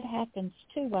something bad happens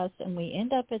to us and we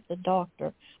end up at the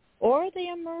doctor or the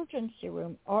emergency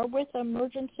room or with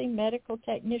emergency medical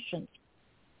technicians,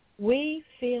 we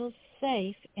feel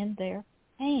safe in their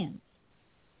hands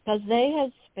because they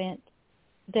have spent,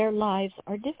 their lives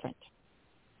are different.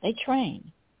 They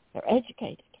train. They're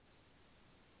educated.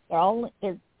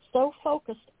 They're so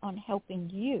focused on helping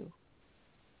you,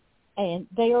 and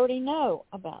they already know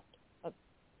about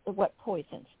what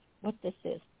poisons, what this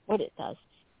is, what it does.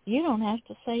 You don't have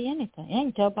to say anything. You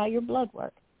can tell by your blood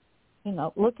work,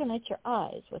 looking at your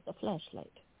eyes with a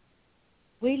flashlight.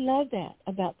 We love that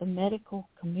about the medical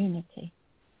community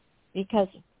because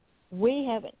we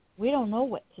don't know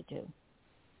what to do.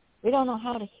 We don't know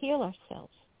how to heal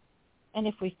ourselves. And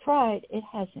if we've tried, it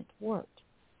hasn't worked.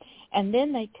 And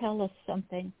then they tell us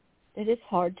something that is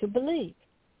hard to believe.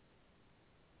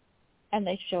 And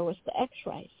they show us the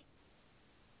x-rays.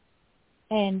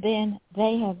 And then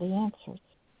they have the answers.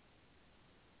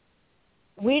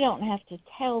 We don't have to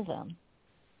tell them.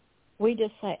 We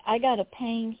just say, I got a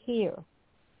pain here.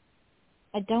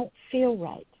 I don't feel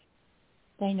right.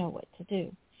 They know what to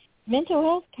do. Mental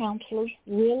health counselors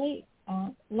really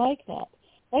aren't like that.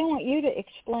 They want you to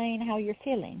explain how you're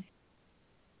feeling,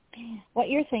 what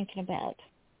you're thinking about,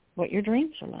 what your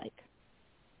dreams are like.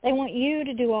 They want you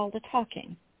to do all the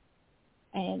talking.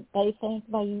 And they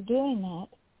think by you doing that,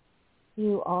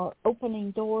 you are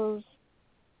opening doors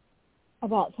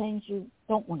about things you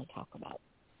don't want to talk about.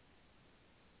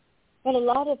 But a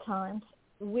lot of times,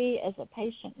 we as a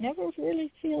patient never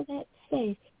really feel that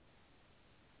safe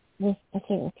with a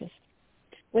therapist.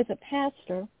 With a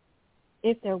pastor,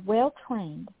 if they're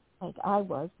well-trained, like I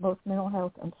was, both mental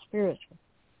health and spiritual,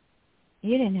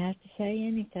 you didn't have to say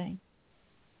anything.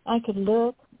 I could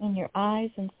look in your eyes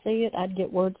and see it. I'd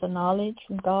get words of knowledge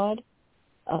from God.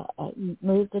 I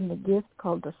moved in the gift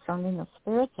called discerning of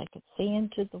spirits. I could see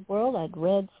into the world. I'd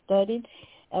read, studied.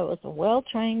 I was a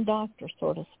well-trained doctor,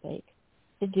 so to speak,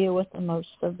 to deal with the most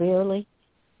severely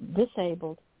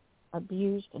disabled,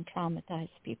 abused, and traumatized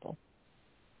people.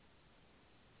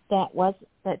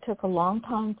 That took a long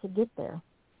time to get there.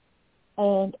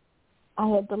 And I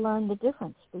had to learn the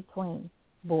difference between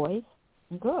boys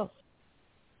and girls.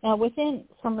 Now, within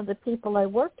some of the people I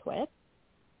worked with,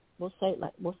 we'll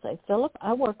say Philip,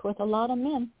 I worked with a lot of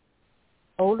men,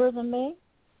 older than me,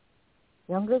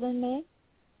 younger than me,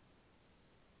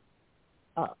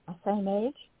 same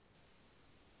age.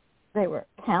 They were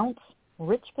counts,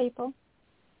 rich people,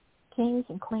 kings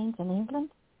and queens in England.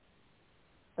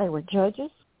 They were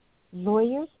judges,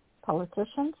 lawyers,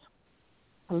 politicians,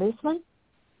 policemen,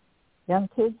 young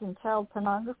kids in child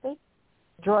pornography,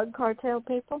 drug cartel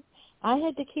people. I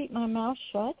had to keep my mouth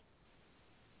shut.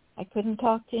 I couldn't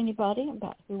talk to anybody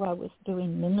about who I was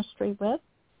doing ministry with,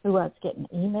 who I was getting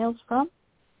emails from.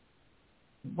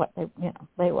 what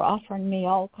they were offering me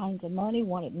all kinds of money,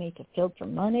 wanted me to filter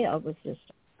money. I was just,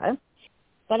 okay.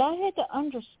 But I had to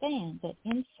understand that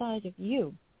inside of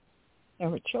you, there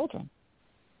were children.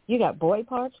 You got boy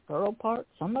parts, girl parts.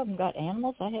 Some of them got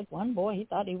animals. I had one boy, he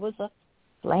thought he was a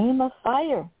flame of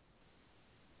fire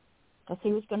because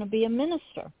he was going to be a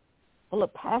minister, full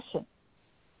of passion.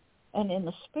 And in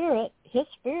the spirit, his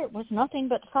spirit was nothing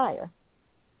but fire.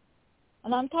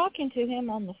 And I'm talking to him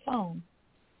on the phone,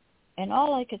 and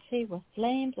all I could see was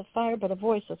flames of fire, but a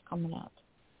voice was coming out.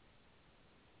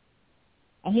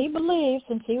 And he believed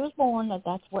since he was born that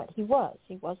that's what he was.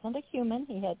 He wasn't a human.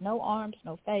 He had no arms,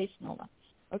 no face, no nothing.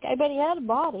 Okay, but he had a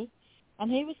body,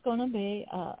 and he was going to be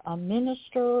a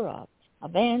minister, a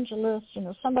evangelist,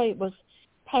 somebody was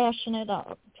passionate.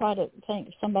 I try to think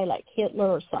of somebody like Hitler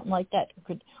or something like that who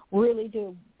could really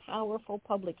do powerful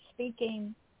public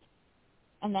speaking.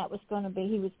 And that was going to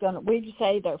be, we'd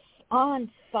say they're on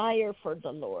fire for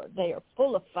the Lord. They are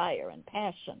full of fire and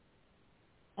passion.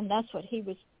 And that's what he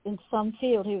was, in some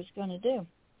field, he was going to do.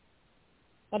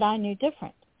 But I knew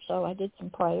different. So I did some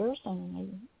prayers,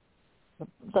 and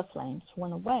the flames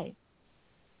went away.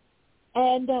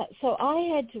 And so I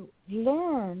had to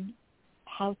learn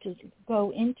how to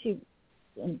go into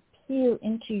and peer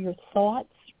into your thoughts.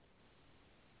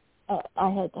 I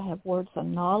had to have words of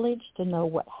knowledge to know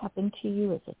what happened to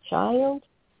you as a child,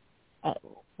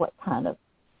 what kind of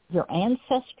your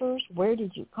ancestors, where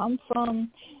did you come from,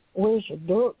 where's your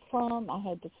dirt from. I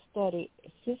had to study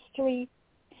history.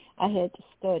 I had to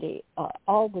study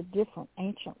all the different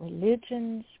ancient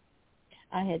religions.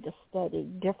 I had to study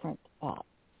different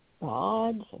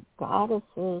gods and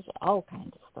goddesses, all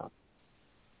kinds of stuff.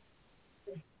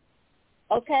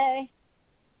 Okay?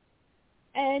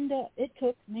 And it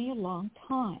took me a long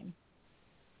time.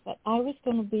 But I was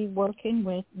going to be working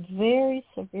with very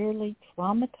severely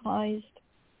traumatized,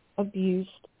 abused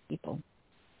people.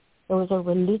 There was a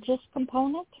religious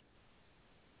component.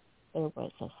 There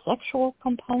was a sexual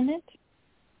component.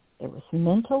 There was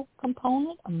mental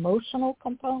component, emotional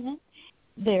component.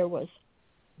 There was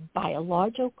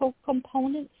biological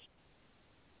components.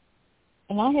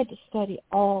 And I had to study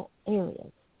all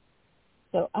areas.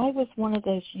 So I was one of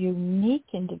those unique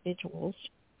individuals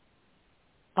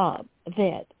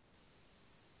that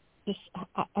just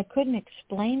I couldn't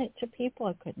explain it to people.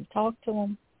 I couldn't talk to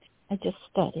them. I just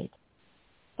studied.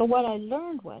 So what I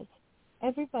learned was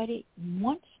everybody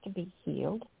wants to be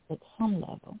healed at some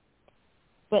level.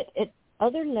 But at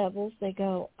other levels, they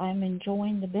go, I'm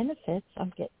enjoying the benefits. I'm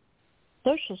getting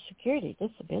Social Security,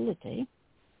 disability.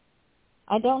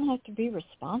 I don't have to be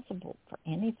responsible for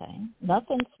anything.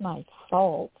 Nothing's my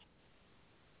fault.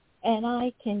 And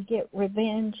I can get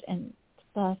revenge and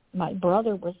stuff. My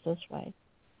brother was this way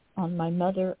on my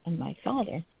mother and my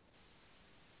father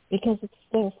because it's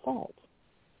their fault.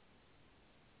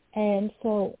 And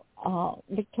so,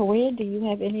 Victoria, do you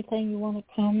have anything you want to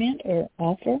comment or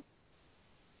offer?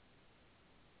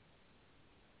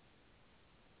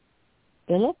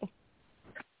 Philip?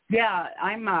 Yeah,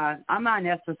 I'm on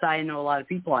SSI. I know a lot of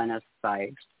people on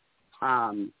SSI,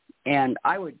 and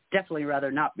I would definitely rather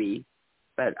not be,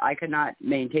 but I could not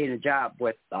maintain a job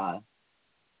with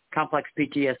complex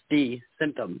PTSD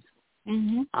symptoms.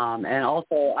 Mm-hmm. And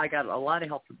also, I got a lot of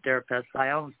help from therapists.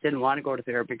 I almost didn't want to go to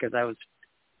therapy because I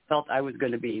felt I was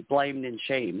going to be blamed and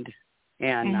shamed,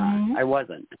 and I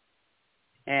wasn't.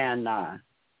 And I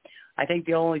think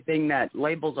the only thing that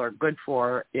labels are good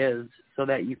for is so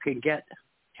that you can get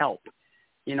help.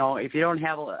 If you don't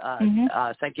have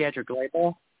a psychiatric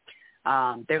label,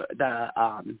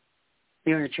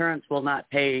 your insurance will not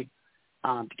pay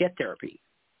to get therapy.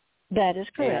 That is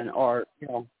correct.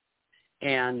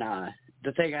 And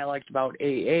the thing I liked about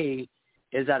AA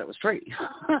is that it was free.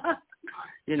 That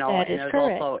and is there's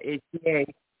correct. also ACA,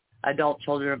 Adult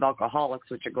Children of Alcoholics,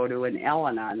 which I go to, and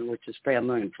Al-Anon, which is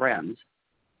family and friends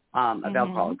of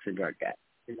alcoholics and drug addicts.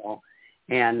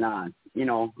 And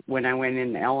when I went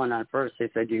in Al-Anon first, they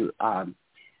said there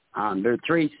are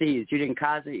 3 C's. You didn't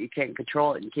cause it, you can't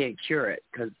control it, and you can't cure it.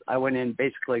 Because I went in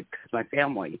basically because my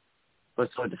family was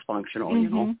so dysfunctional,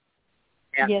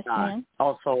 And yes, ma'am.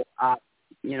 Also,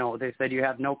 they said you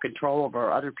have no control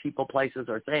over other people, places,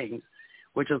 or things,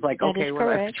 which is like, that okay, is what do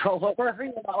I have correct. control over?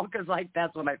 Because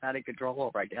that's what I've had a control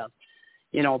over, I guess.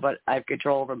 But I have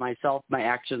control over myself, my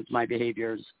actions, my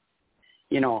behaviors,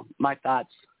 my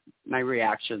thoughts, my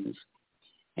reactions.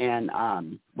 And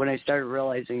when I started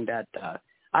realizing that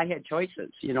I had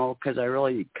choices, because I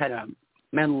really kind of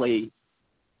mentally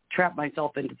trapped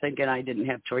myself into thinking I didn't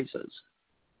have choices,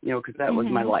 because that was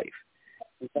my life.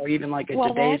 And so even like in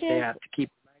today's day, I have to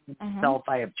keep reminding myself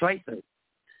I have choices.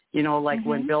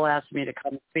 When Bill asked me to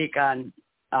come speak on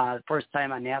first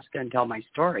time on NAASCA and tell my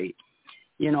story.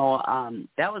 You know,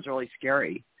 that was really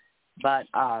scary. But,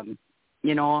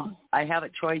 you know, I have a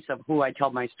choice of who I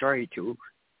tell my story to.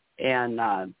 And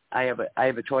I have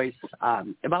a choice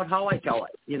about how I tell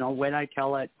it, you know, when I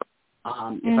tell it,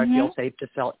 if I feel safe to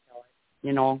tell it,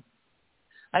 you know.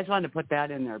 I just wanted to put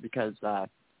that in there because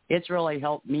it's really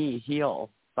helped me heal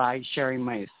by sharing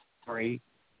my story,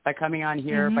 by coming on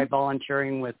here, by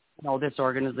volunteering with, you know, this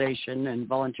organization and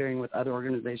volunteering with other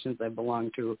organizations I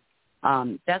belong to.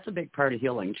 That's a big part of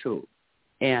healing, too.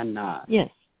 And yes,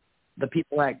 the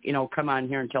people that, you know, come on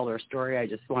here and tell their story, I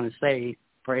just want to say,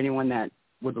 for anyone that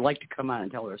would like to come on and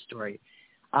tell their story,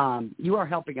 you are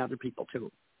helping other people,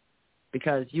 too.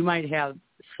 Because you might have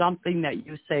something that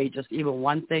you say, just even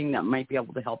one thing that might be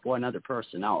able to help one other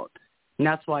person out. And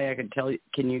that's why I can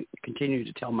continue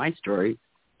to tell my story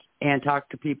and talk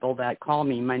to people that call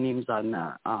me. My name's on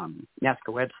the NAASCA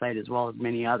website as well as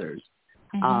many others.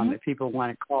 If people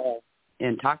want to call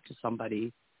and talk to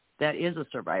somebody that is a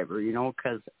survivor, you know,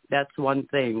 because that's one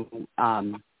thing.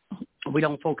 We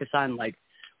don't focus on, like,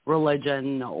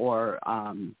 religion or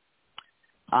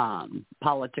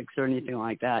politics or anything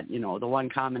like that. You know, the one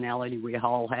commonality we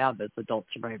all have is adult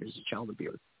survivors of child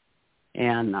abuse.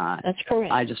 And that's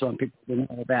correct. I just want people to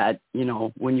know that, you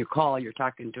know, when you call, you're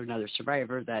talking to another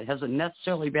survivor that hasn't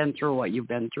necessarily been through what you've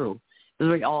been through.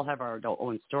 Because we all have our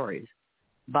own stories.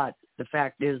 But the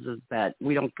fact is that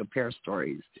we don't compare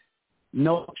stories.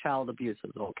 No child abuse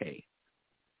is okay.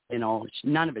 You know,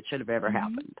 none of it should have ever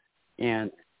happened.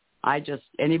 And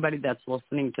anybody that's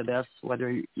listening to this,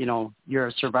 whether, you know, you're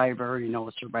a survivor, you know,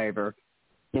 a survivor,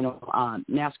 you know,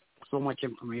 NAASCA so much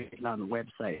information on the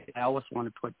website. I always want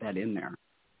to put that in there.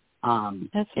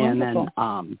 That's wonderful. And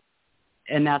then,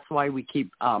 and that's why we keep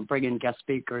bringing guest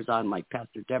speakers on, like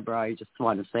Pastor Deborah. I just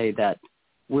want to say that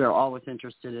we're always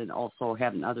interested in also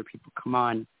having other people come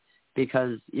on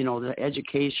because, you know, the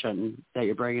education that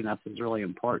you're bringing us is really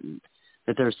important,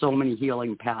 that there's so many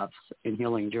healing paths and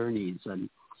healing journeys. And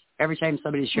every time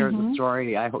somebody shares a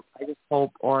story, I just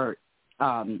hope, or,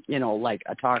 you know, like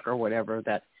a talk or whatever,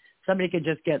 that somebody could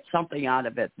just get something out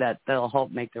of it that'll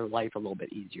help make their life a little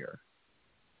bit easier,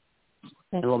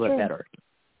 a little bit better.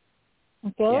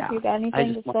 Philip, you got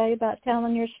anything to say about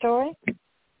telling your story?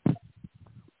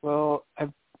 Well,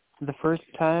 the first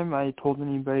time I told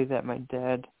anybody that my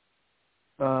dad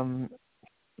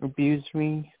abused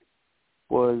me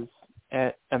was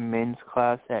at a men's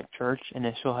class at church, and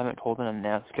I still haven't told it on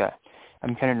NAASCA.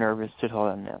 I'm kind of nervous to tell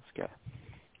it on NAASCA.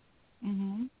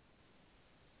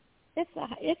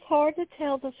 It's hard to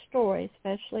tell the story,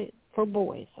 especially for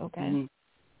boys, okay?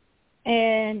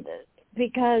 And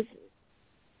because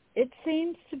it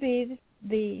seems to be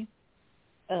the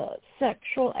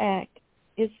sexual act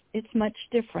it's much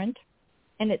different,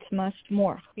 and it's much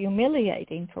more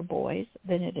humiliating for boys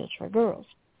than it is for girls.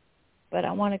 But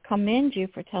I want to commend you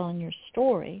for telling your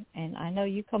story, and I know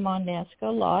you come on NAASCA a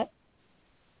lot,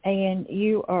 and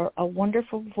you are a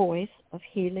wonderful voice of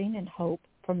healing and hope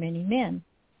for many men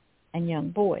and young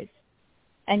boys.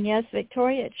 And yes,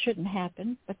 Victoria, it shouldn't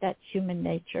happen, but that's human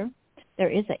nature. There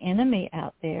is an enemy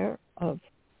out there of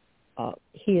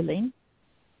healing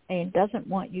and doesn't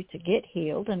want you to get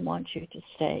healed and wants you to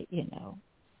stay, you know,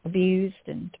 abused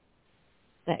and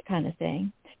that kind of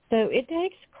thing. So it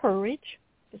takes courage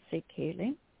to seek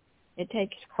healing. It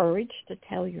takes courage to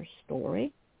tell your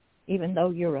story, even though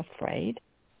you're afraid,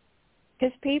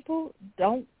 because people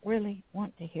don't really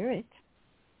want to hear it,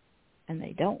 and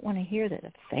they don't want to hear that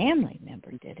a family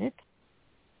member did it.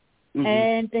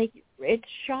 And it's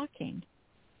shocking,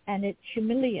 and it's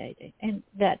humiliating. And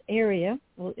that area,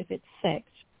 well, if it's sex,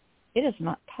 it is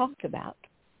not talked about.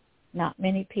 Not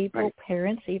many people,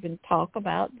 parents even talk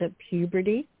about the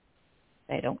puberty.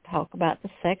 They don't talk about the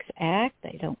sex act.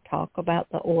 They don't talk about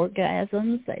the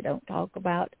orgasms. They don't talk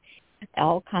about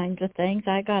all kinds of things.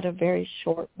 I got a very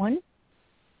short one,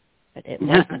 but it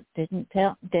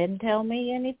didn't tell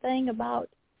me anything about.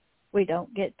 We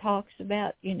don't get talks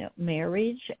about, you know,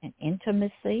 marriage and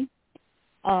intimacy.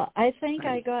 I think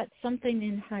I got something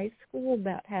in high school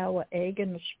about how an egg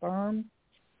and a sperm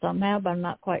somehow, but I'm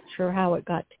not quite sure how it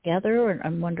got together, and I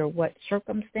wonder what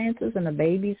circumstances and a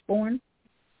baby's born.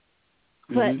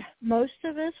 But most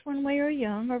of us, when we are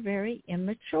young, are very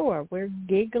immature. We're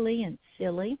giggly and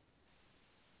silly.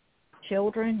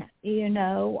 Children, you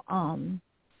know,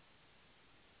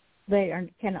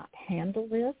 cannot handle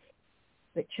this.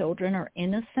 The children are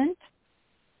innocent,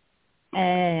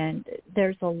 and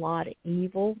there's a lot of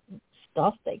evil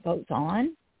stuff that goes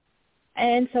on.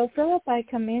 And so, Philip, I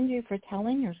commend you for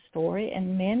telling your story.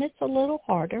 And men, it's a little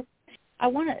harder.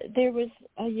 There was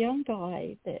a young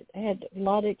guy that had a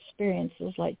lot of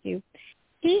experiences like you.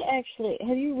 He actually,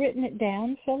 have you written it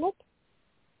down, Philip?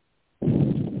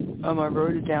 I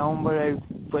wrote it down, but I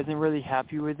wasn't really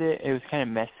happy with it. It was kind of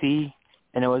messy,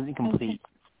 and it wasn't complete.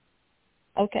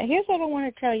 Okay, here's what I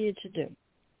want to tell you to do.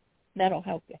 That'll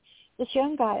help you. This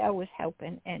young guy I was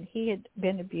helping, and he had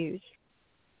been abused.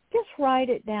 Just write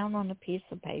it down on a piece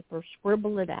of paper,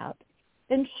 scribble it out,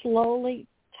 then slowly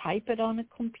type it on a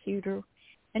computer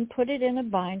and put it in a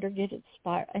binder, get it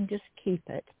spiral, and just keep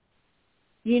it.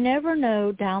 You never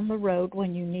know down the road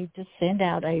when you need to send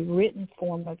out a written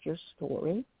form of your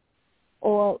story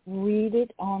or read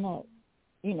it on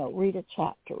read a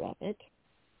chapter of it.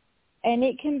 And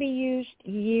it can be used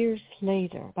years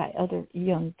later by other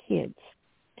young kids.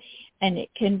 And it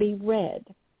can be read.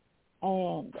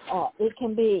 And it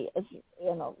can be as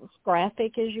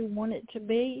graphic as you want it to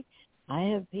be. I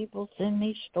have people send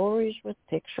me stories with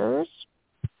pictures,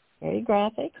 very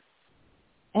graphic.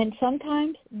 And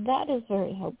sometimes that is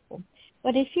very helpful.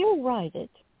 But if you write it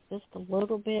just a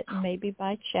little bit, maybe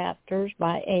by chapters,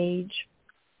 by age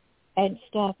and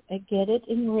stuff, and get it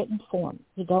in written form.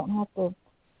 You don't have to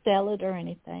sell it or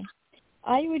anything.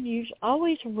 I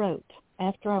always wrote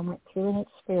after I went through an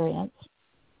experience,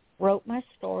 wrote my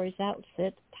stories out,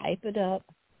 type it up,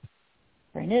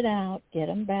 print it out, get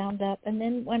them bound up. And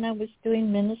then when I was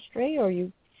doing ministry or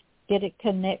you get a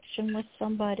connection with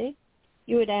somebody,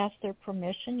 you would ask their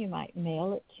permission. You might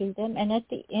mail it to them. And at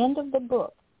the end of the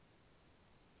book,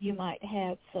 you might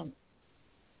have some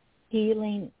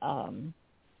healing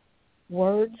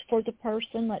words for the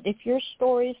person. Like if your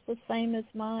story is the same as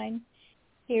mine,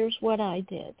 here's what I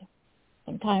did.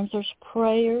 Sometimes there's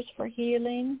prayers for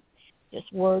healing,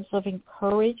 just words of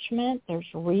encouragement. There's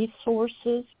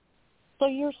resources. So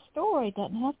your story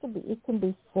doesn't have to be, it can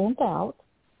be sent out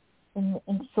in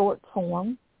short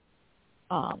form.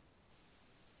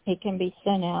 It can be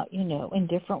sent out, in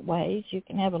different ways. You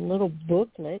can have a little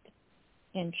booklet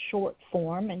in short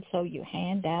form, and so you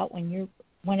hand out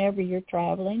whenever you're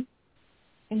traveling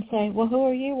and say, well, who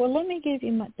are you? Well, let me give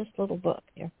you this little book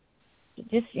here.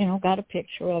 Just, got a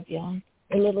picture of you on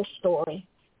a little story.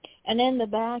 And in the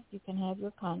back, you can have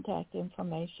your contact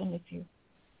information if you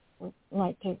would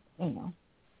like to,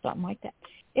 something like that.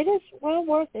 It is well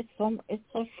worth it. It's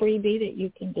a freebie that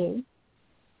you can do.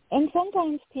 And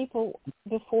sometimes people,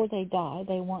 before they die,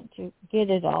 they want to get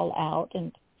it all out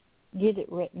and get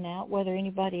it written out. Whether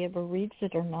anybody ever reads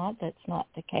it or not, that's not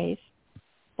the case.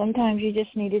 Sometimes you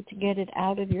just needed to get it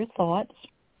out of your thoughts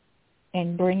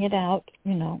and bring it out,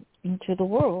 into the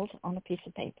world on a piece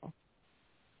of paper.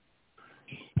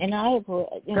 And I have, Go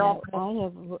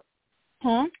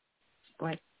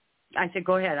ahead. I said,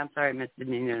 go ahead. I'm sorry, Miss,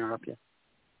 didn't mean to interrupt you.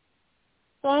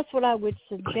 So that's what I would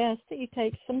suggest, that you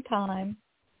take some time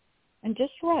and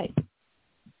just write.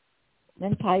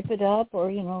 Then type it up, or,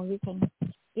 you can,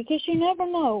 because you never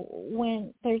know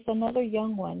when there's another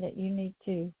young one that you need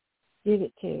to give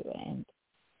it to. And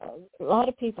a lot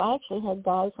of people, I actually had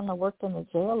guys when I worked in the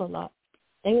jail a lot,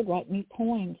 they would write me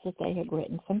poems that they had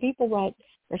written. Some people write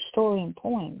their story in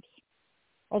poems,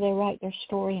 or they write their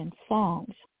story in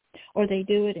songs, or they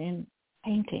do it in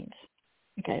paintings.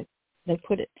 Okay, they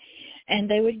put it, and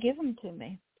they would give them to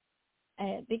me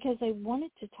because they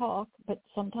wanted to talk, but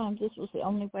sometimes this was the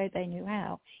only way they knew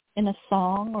how, in a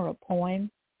song or a poem,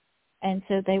 and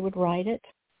so they would write it.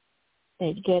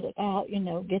 They'd get it out,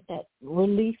 get that,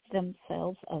 relief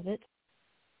themselves of it,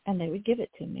 and they would give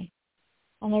it to me.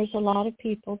 And there's a lot of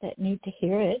people that need to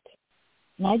hear it,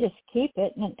 and I just keep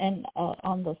it. And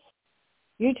on this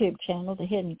YouTube channel, The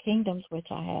Hidden Kingdoms, which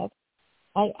I have,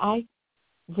 I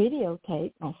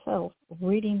videotape myself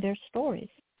reading their stories.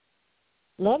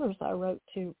 Letters I wrote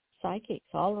to psychics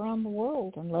all around the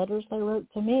world, and letters they wrote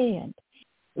to me, and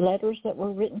letters that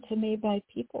were written to me by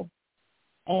people,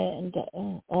 and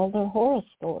all their horror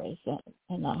stories.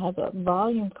 And I have a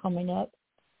volume coming up,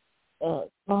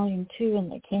 Volume 2 in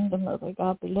the Kingdom of the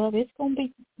God Beloved. It's going to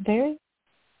be very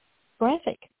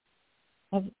graphic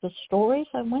of the stories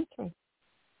I went through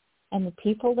and the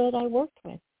people that I worked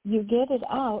with. You get it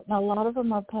out, and a lot of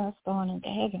them are passed on into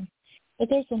heaven. But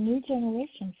there's a new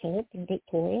generation, Philip and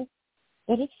Victoria,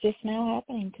 that it's just now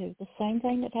happening to. The same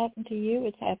thing that happened to you,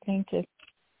 it's happening to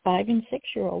 5- and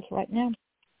 6-year-olds right now.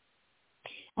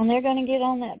 And they're going to get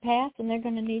on that path, and they're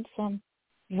going to need some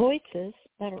voices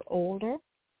that are older,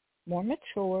 more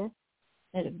mature,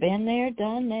 that have been there,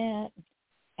 done that,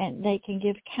 and they can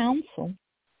give counsel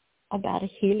about a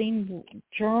healing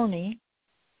journey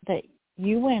that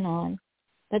you went on,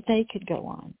 that they could go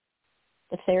on.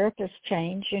 The therapists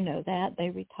change, that. They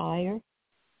retire.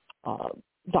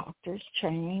 Doctors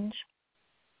change.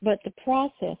 but the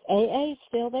process, AA is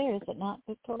still there, is it not,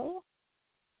 Victoria?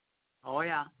 Oh,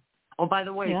 yeah. Oh, by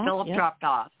the way, Yeah, Philip yeah. dropped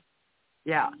off.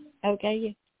 Yeah.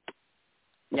 Okay.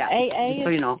 Yeah. AA so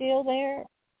is you know. still there.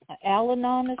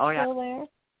 Al-Anon is still there.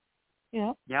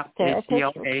 Yeah. Yep. Therapists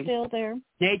are HCOA. still there.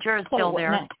 Nature is So still what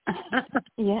there.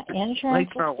 Yeah, insurance Like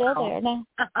is for a still while. there now.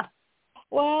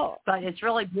 Well, but it's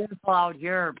really beautiful out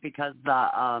here because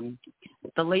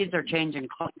the leaves are changing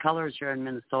colors here in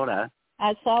Minnesota.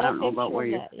 I saw I a don't know about picture where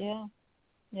of you. that. Yeah,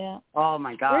 yeah. Oh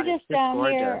my God! We're just it's down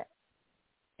gorgeous. here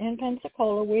in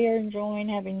Pensacola. We are enjoying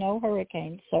having no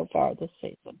hurricanes so far this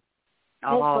season.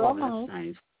 Oh, nice. that's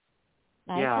nice.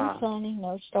 Nice Yeah. and sunny,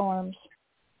 no storms.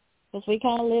 Because we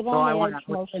kind of live So on the edge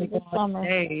most of the summer.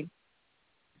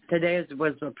 Today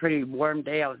was a pretty warm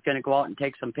day. I was going to go out and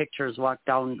take some pictures, walk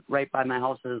down right by my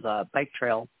house's bike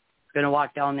trail. Going to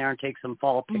walk down there and take some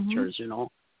fall pictures, you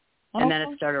know. And then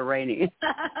it started raining.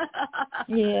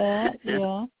 yeah.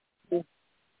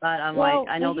 But I'm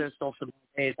I know there's still some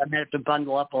days. I might have to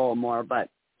bundle up a little more, but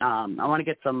I want to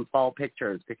get some fall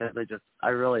pictures because I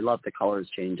really love the colors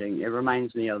changing. It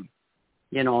reminds me of,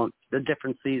 you know, the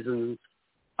different seasons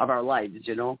of our lives,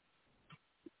 you know.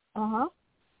 Uh-huh.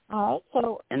 All right.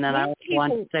 So, and then I also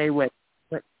want to say with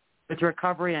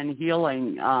recovery and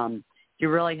healing, you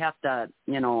really have to,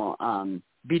 you know,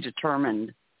 be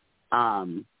determined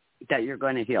that you're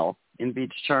going to heal and be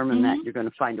determined that you're going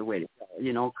to find a way to heal,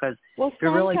 you know, because if you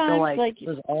really feel like this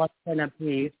is all it's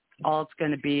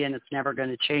going to be, and it's never going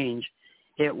to change,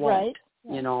 it won't.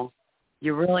 Right. You know,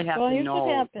 you really have to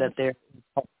know that there.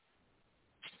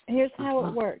 Here's how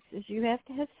it works: is you have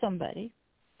to have somebody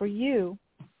for you.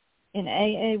 In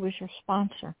AA was your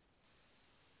sponsor.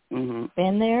 Mm-hmm.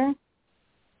 Been there,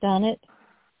 done it,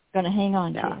 going to hang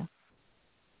on to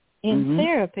you. In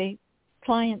therapy,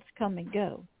 clients come and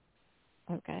go.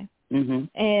 Okay. Mm-hmm.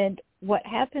 And what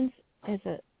happens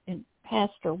in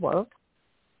pastor work,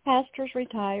 pastors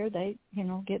retire, they, you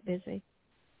know, get busy.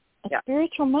 A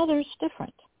spiritual mother is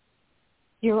different.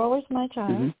 You're always my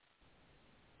child.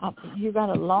 You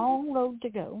got a long road to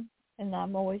go, and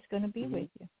I'm always going to be with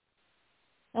you.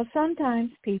 Now,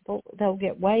 sometimes people, they'll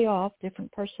get way off.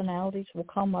 Different personalities will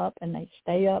come up, and they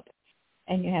stay up,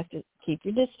 and you have to keep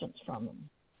your distance from them.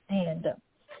 And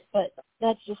but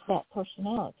that's just that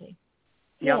personality.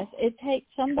 Yes, it takes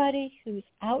somebody who's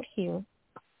out here,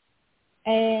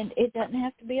 and it doesn't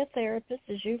have to be a therapist,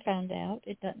 as you found out.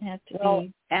 It doesn't have to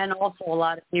be. And also a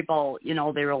lot of people, you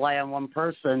know, they rely on one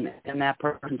person, and that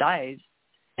person dies,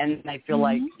 and they feel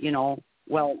like, you know,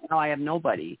 well, now I have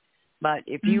nobody. But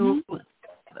if you have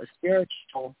a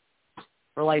spiritual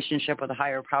relationship with a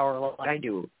higher power like I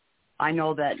do, I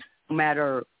know that no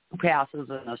matter who passes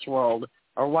in this world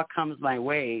or what comes my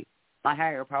way, my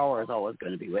higher power is always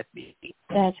going to be with me.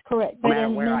 That's correct. No but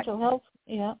in mental health,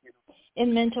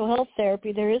 in mental health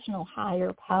therapy, there is no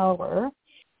higher power.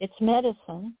 It's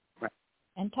medicine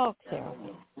and talk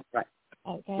therapy. Right.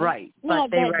 Okay. Right. Now,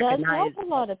 but they that recognize does help a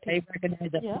lot of people. They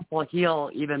recognize that people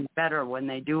heal even better when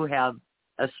they do have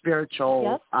a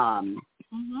spiritual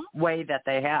way that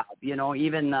they have. You know,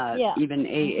 even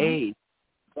AA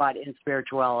brought in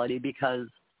spirituality because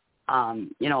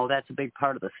you know, that's a big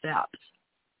part of the steps.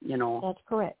 You know. That's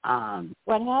correct.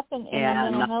 What happened in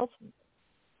the mental health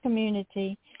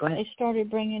community, they started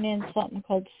bringing in something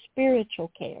called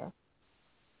spiritual care.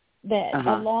 That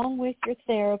along with your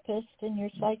therapist and your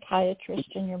psychiatrist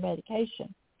and your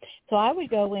medication. So I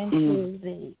would go into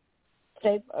the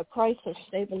crisis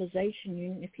stabilization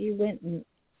unit. If you went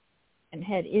and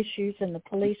had issues and the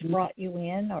police brought you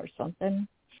in or something,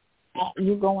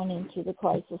 you're going into the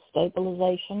crisis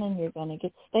stabilization and you're going to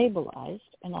get stabilized.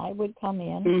 And I would come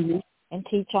in and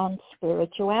teach on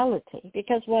spirituality,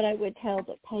 because what I would tell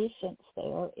the patients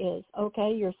there is,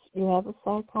 okay, you have a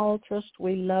psychiatrist.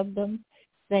 We love them.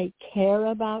 They care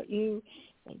about you.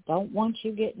 They don't want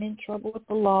you getting in trouble with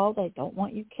the law. They don't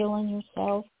want you killing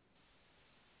yourself.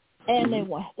 And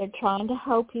they're trying to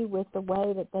help you with the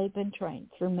way that they've been trained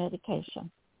through medication.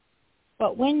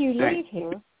 But when you leave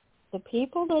here, the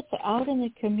people that's out in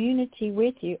the community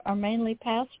with you are mainly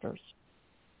pastors.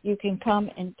 You can come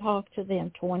and talk to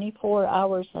them 24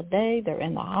 hours a day. They're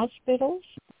in the hospitals.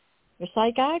 Your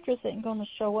psychiatrist ain't going to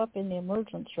show up in the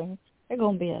emergency room. They're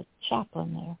going to be a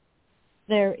chaplain there.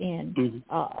 They're in,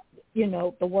 you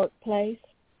know, the workplace.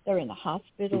 They're in the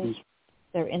hospitals.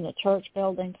 They're in the church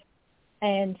buildings.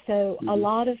 And so a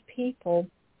lot of people,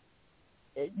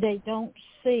 they don't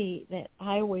see that.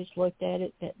 I always looked at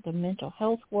it that the mental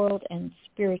health world and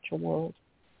spiritual world,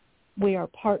 we are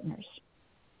partners.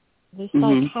 The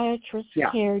psychiatrists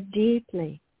care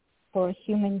deeply for a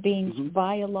human being's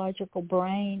biological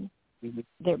brain,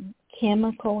 their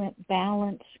chemical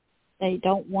imbalance. They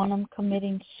don't want them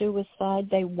committing suicide.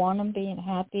 They want them being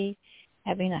happy,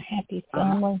 having a happy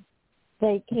family.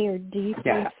 They care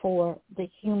deeply for the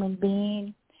human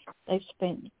being. They've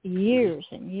spent years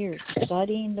and years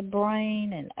studying the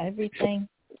brain and everything.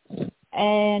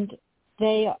 And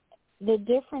the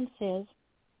difference is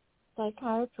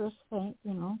psychiatrists think,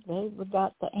 they've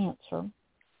got the answer.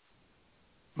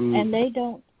 And they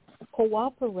don't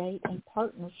cooperate in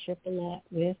partnership a lot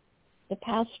with the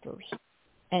pastors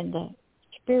and the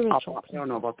spiritual. I don't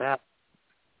know about that.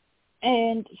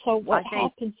 And so what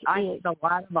happens I is... think a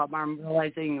lot of them are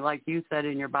realizing, like you said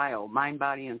in your bio, mind,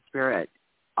 body, and spirit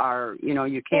are,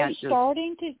 you can't they're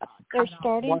starting to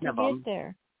get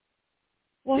there.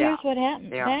 Well, here's what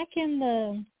happened. Back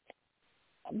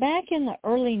in the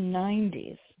early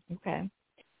 90s, okay,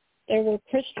 there were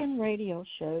Christian radio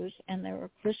shows and there were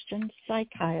Christian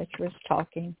psychiatrists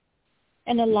talking.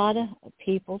 And a lot of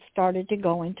people started to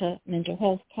go into mental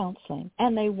health counseling.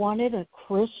 And they wanted a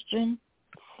Christian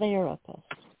therapist.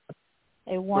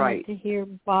 They wanted to hear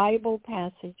Bible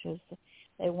passages.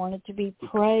 They wanted to be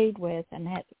prayed with and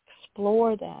had to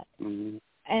explore that.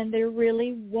 And there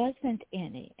really wasn't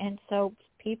any. And so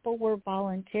people were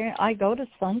volunteering. I go to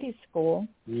Sunday school.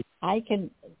 I can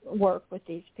work with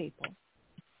these people.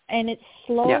 And it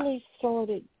slowly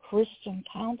started, Christian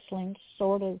counseling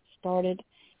sort of started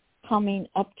coming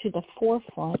up to the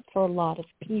forefront for a lot of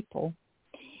people.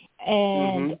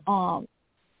 And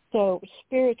so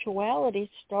spirituality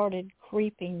started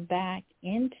creeping back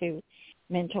into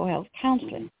mental health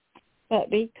counseling. But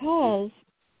because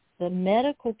the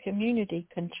medical community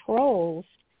controls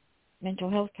mental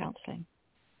health counseling,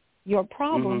 your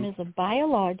problem is a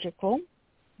biological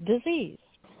disease,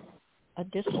 a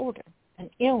disorder, an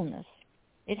illness.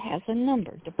 It has a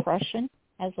number. Depression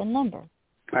has a number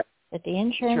that the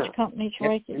insurance companies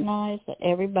recognize, that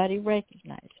everybody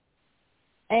recognizes.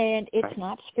 And it's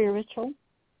not spiritual,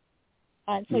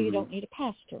 and so you don't need a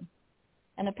pastor.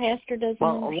 And a pastor doesn't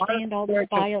understand all the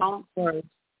bio. A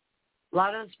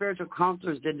lot of the spiritual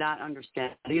counselors did not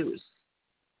understand abuse.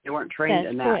 They weren't trained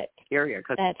in that area.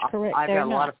 That's correct. I've got a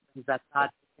lot of friends that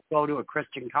thought to go to a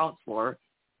Christian counselor,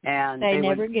 and they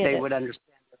would understand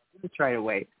abuse right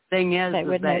away. Thing is,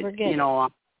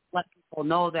 let people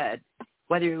know that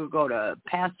whether you go to a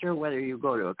pastor, whether you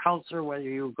go to a counselor, whether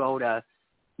you go to,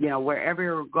 wherever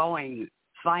you're going,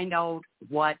 find out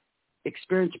what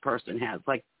experience a person has.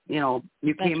 Like, you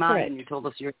came out and you told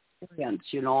us your experience,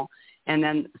 and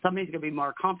then somebody's going to be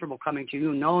more comfortable coming to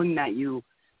you knowing that you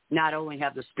not only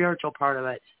have the spiritual part of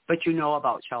it, but you know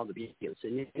about child abuse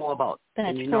and you know about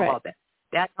that.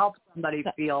 That helps somebody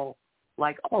feel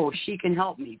like, oh, she can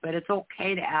help me. But it's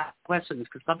okay to ask questions,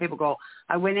 because some people go,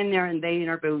 I went in there and they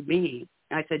interviewed me.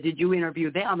 And I said, did you interview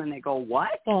them? And they go,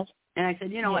 what? And I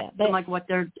said, like what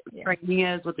their training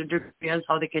is, what their degree is,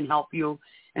 how they can help you.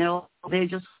 And they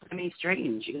just look at me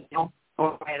strange,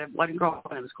 Or I had one girl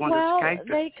when I was going to psychiatrist.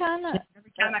 They kind of...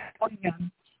 Every time I go to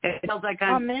them, it feels like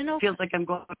I'm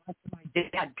going back to my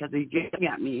dad because he's yelling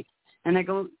at me. And I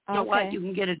go, you know what? You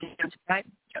can get a damn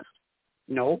psychiatrist.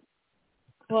 No.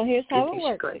 Well, here's how it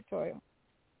works, Victoria.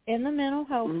 In the mental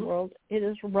health world, it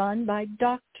is run by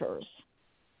doctors.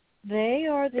 They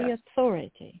are the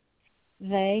authority.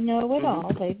 They know it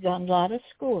all. They've done a lot of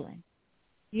schooling.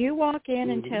 You walk in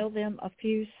and tell them a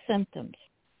few symptoms.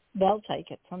 They'll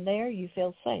take it. From there, you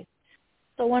feel safe.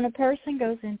 So when a person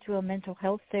goes into a mental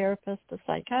health therapist, a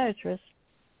psychiatrist,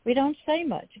 we don't say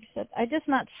much except, I'm just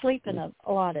not sleeping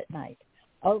a lot at night.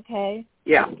 Okay?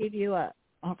 I'll give you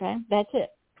that's it.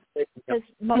 Because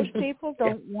most people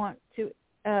don't want to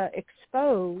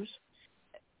expose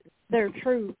their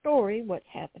true story, what's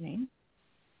happening.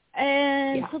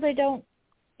 And so they don't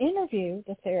interview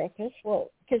the therapist. Well,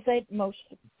 because most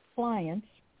clients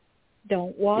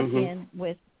don't walk in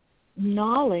with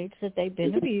knowledge that they've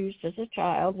been abused as a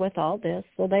child with all this,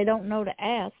 so they don't know to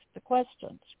ask the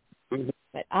questions.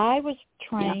 But I was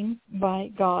trained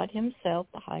by God himself,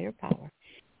 the higher power,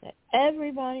 that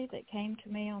everybody that came to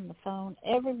me on the phone,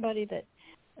 everybody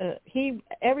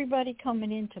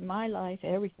coming into my life,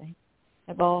 everything,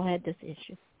 have all had this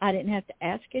issue. I didn't have to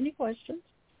ask any questions.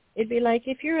 It'd be like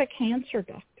if you're a cancer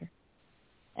doctor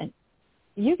and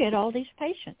you get all these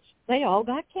patients. They all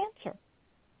got cancer.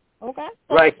 Okay?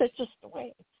 That's just the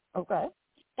way it is. Okay?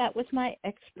 That was my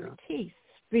expertise,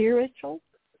 spiritual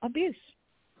abuse.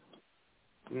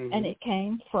 And it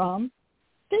came from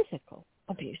physical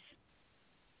abuse.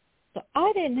 So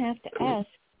I didn't have to ask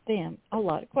them a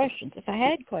lot of questions. If I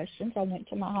had questions, I went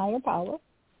to my higher power,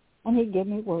 and he'd give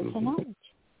me words of knowledge.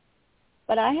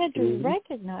 But I had to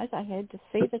recognize, I had to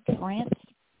see the trance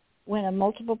when a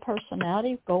multiple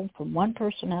personality, going from one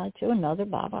personality to another,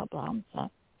 blah, blah, blah.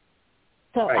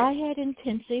 So Right. I had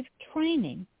intensive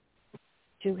training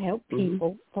to help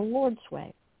people the Lord's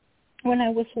way. When I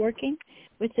was working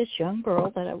with this young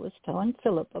girl that I was telling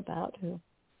Philip about, who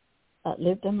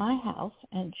lived in my house,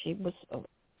 and she was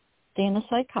seeing a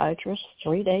psychiatrist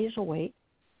 3 days a week.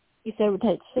 He said it would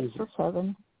take 6 or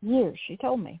 7 years, she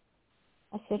told me.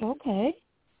 I said, okay,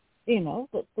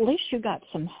 but at least you got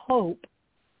some hope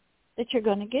that you're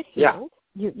going to get healed.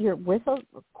 Yeah. You're with a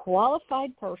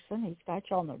qualified person. He's got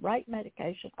you on the right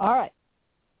medication. All right.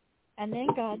 And then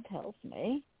God tells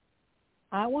me,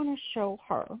 I want to show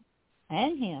her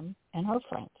and him and her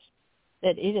friends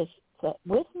that it is that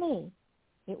with me,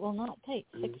 it will not take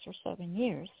 6 or 7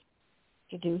 years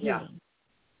to do healing. Yeah.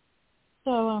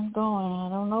 So I'm going, I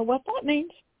don't know what that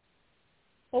means.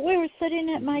 But we were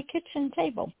sitting at my kitchen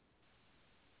table,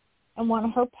 and one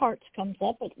of her parts comes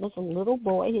up. It was a little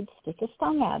boy. He'd stick his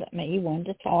tongue out at me. He wanted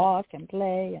to talk and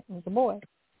play. It was a boy.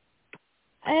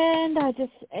 And I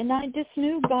just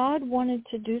knew God wanted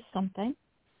to do something.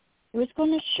 He was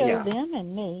going to show them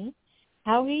and me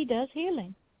how he does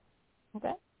healing.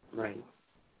 Okay? Right.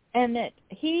 And that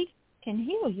he can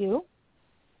heal you.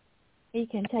 He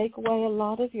can take away a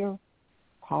lot of your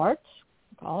parts,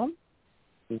 call them,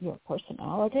 your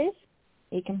personalities.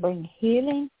 He can bring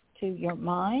healing to your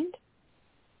mind.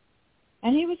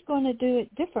 And he was going to do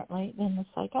it differently than the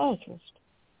psychiatrist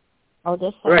or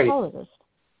the psychologist. Right.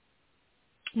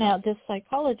 Now, this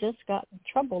psychologist got in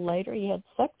trouble later. He had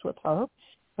sex with her,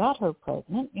 got her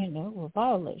pregnant, a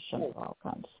violation of all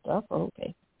kinds of stuff.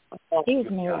 Okay. He was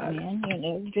a married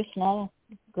man, just not a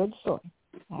good story.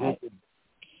 All right.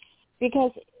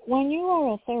 Because when you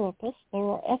are a therapist, there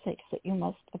are ethics that you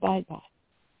must abide by.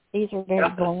 These are very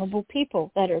vulnerable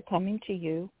people that are coming to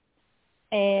you,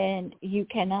 and you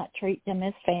cannot treat them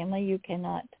as family. You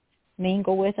cannot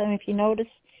mingle with them. If you notice,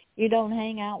 you don't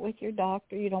hang out with your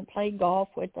doctor. You don't play golf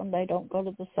with them. They don't go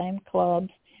to the same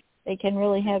clubs. They can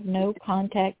really have no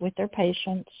contact with their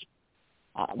patients.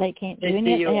 They can't do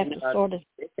anything. They have to sort of...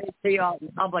 If they see you out in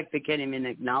public, they can't even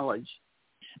acknowledge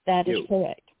That is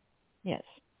correct. Yes.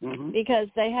 Mm-hmm. Because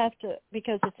they have to,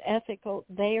 because it's ethical.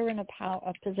 They are in a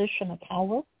position of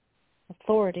power,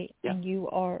 authority, and you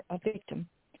are a victim.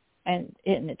 And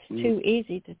it's too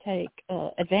easy to take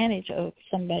advantage of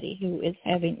somebody who is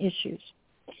having issues.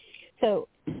 So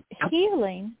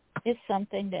healing is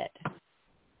something that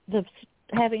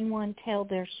having one tell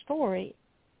their story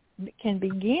can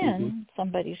begin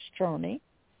somebody's journey,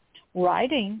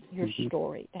 writing your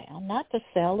story down, not to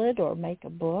sell it or make a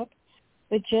book,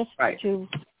 but just to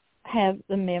have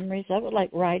the memories of it, like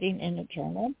writing in a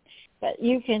journal. But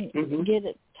you can get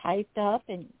it typed up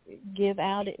and give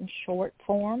out it in short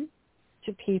form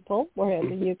to people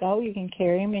wherever you go. You can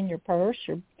carry them in your purse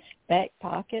or back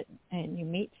pocket, and you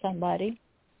meet somebody.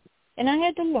 And I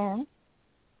had to learn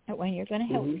that when you're going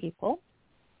to help people,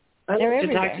 they're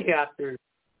everywhere.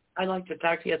 I'd like to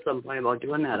talk to you at some point about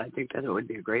doing that. I think that it would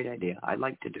be a great idea. I'd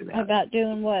like to do that. About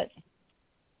doing what?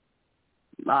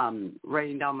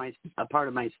 Writing down a part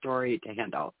of my story to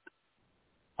hand out.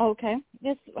 Okay.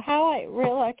 This how I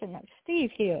recognize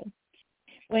Steve Hill.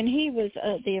 When he was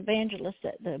the evangelist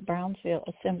at the Brownsville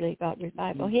Assembly of God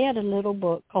Revival, he had a little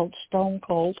book called Stone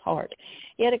Cold Heart.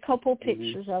 He had a couple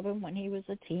pictures of him when he was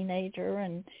a teenager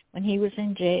and when he was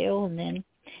in jail, and then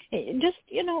just,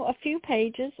 a few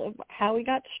pages of how he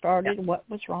got started, what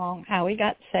was wrong, how he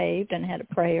got saved, and had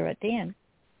a prayer at the end.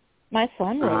 My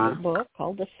son wrote a book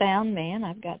called The Sound Man.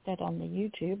 I've got that on the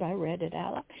YouTube. I read it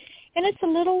out. And it's a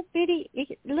little bitty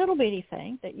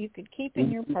thing that you could keep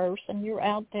in your purse, and you're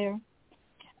out there.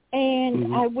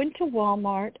 And I went to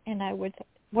Walmart, and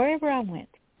wherever I went,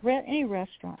 any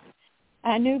restaurant,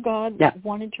 I knew God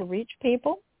wanted to reach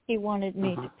people. He wanted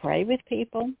me to pray with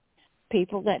people.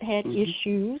 People that had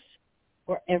issues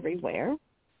were everywhere,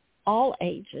 all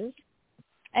ages.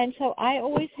 And so I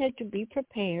always had to be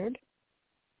prepared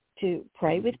to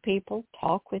pray with people,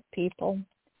 talk with people.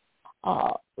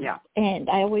 And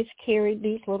I always carried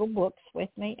these little books with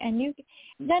me. And it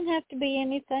doesn't have to be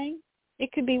anything.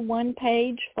 It could be one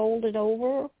page folded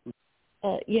over,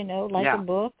 like a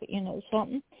book,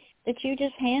 something that you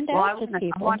just hand out to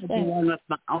people. I want to do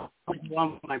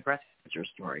one with my breast cancer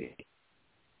story.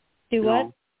 Do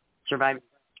what?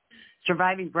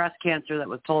 Surviving breast cancer that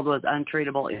was told was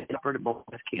untreatable, inoperable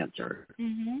breast cancer.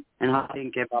 And how I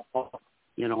didn't give up,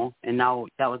 and now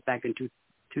that was back in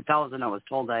 2000. I was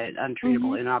told I had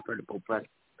untreatable, inoperable breast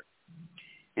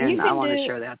cancer. And I want to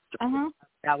share that story.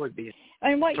 That would be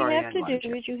and what you have to do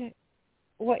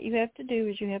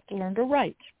is you have to learn to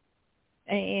write.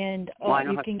 And Well,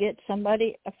 you can get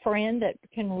somebody, a friend that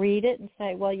can read it and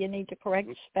say, well, you need to correct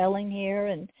spelling here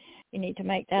and you need to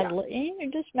make that, and you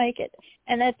just make it.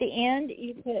 And at the end,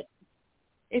 you put,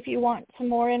 if you want some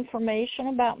more information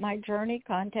about my journey,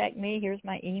 contact me. Here's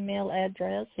my email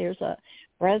address. Here's a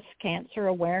breast cancer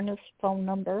awareness phone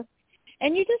number.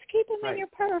 And you just keep them in your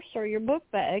purse or your book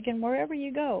bag and wherever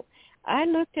you go. I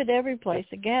looked at every place,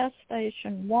 a gas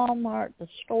station, Walmart, the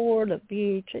store, the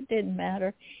beach. It didn't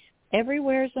matter.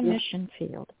 Everywhere is a mission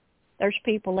field. There's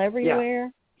people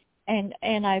everywhere. And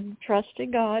I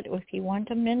trusted God. If He wanted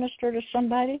to minister to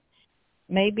somebody,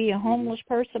 maybe a homeless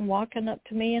person walking up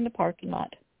to me in the parking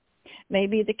lot,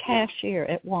 maybe the cashier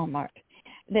at Walmart,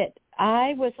 that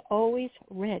I was always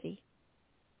ready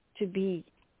to be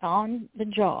on the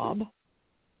job.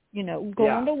 You know,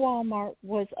 going to Walmart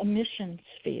was a missions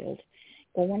field.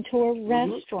 Going to a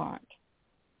restaurant,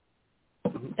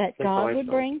 that God would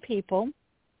bring people,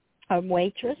 a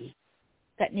waitress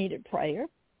that needed prayer.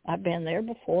 I've been there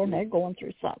before, and they're going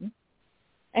through something.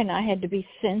 And I had to be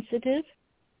sensitive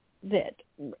that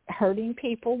hurting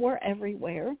people were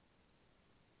everywhere.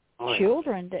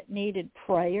 Children that needed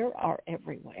prayer are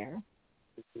everywhere.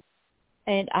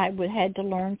 And I had to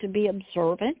learn to be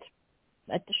observant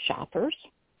at the shoppers,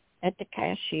 at the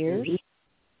cashiers.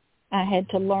 I had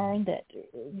to learn that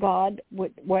God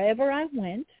would, wherever I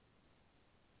went,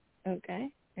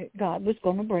 God was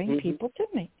going to bring people to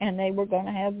me. And they were going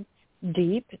to have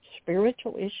deep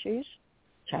spiritual issues,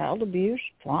 child abuse,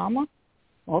 trauma,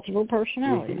 multiple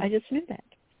personality. I just knew that.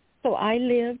 So I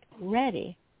lived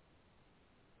ready.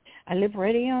 I live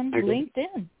ready on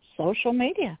LinkedIn, social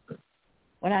media.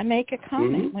 When I make a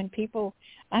comment, when people,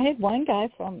 I had one guy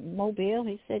from Mobile,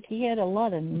 he said he had a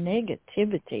lot of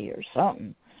negativity or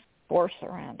something force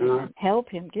around him and help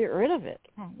him get rid of it.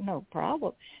 Oh, no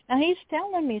problem. Now he's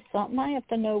telling me something. I have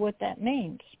to know what that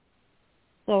means.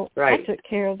 So I took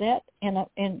care of that on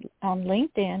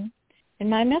LinkedIn in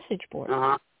my message board,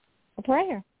 a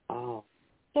prayer. So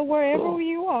wherever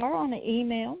you are on an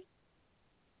email,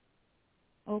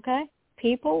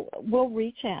 people will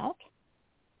reach out.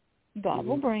 God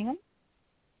will bring them.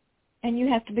 And you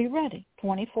have to be ready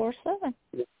 24/7.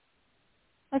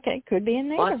 Could be in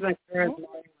there. Well, that's my prayer when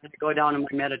I go down in my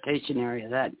meditation area,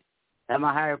 that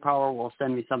my higher power will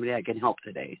send me somebody that can help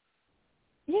today.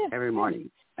 Yeah. Every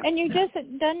morning. And you just,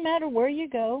 it doesn't matter where you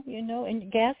go, you know, in a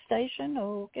gas station,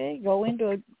 go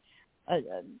into a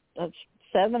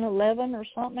 7-Eleven or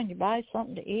something and you buy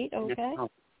something to eat,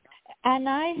 And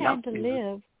I had to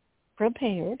live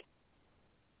prepared,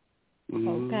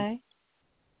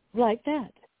 like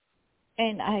that.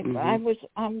 And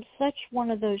I'm such one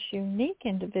of those unique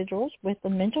individuals with the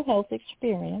mental health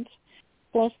experience,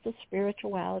 plus the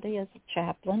spirituality as a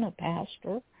chaplain, a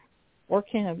pastor,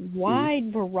 work in a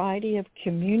wide variety of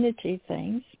community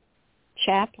things,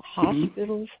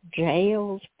 hospitals,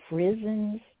 jails,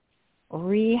 prisons,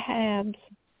 rehabs,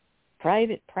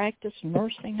 private practice,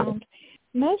 nursing homes.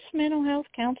 Most mental health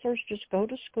counselors just go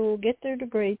to school, get their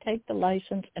degree, take the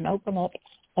license, and open up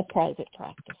a private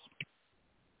practice.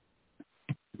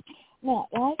 Now,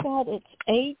 I got it's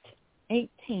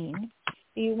 8:18.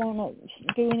 Do you want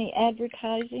to do any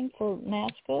advertising for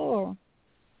NAASCA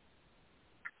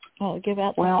or give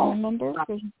out the phone number?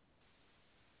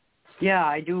 Yeah,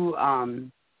 I do.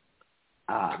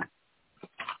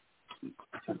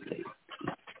 Let's see.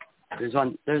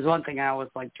 There's one thing I always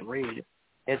like to read.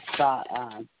 It's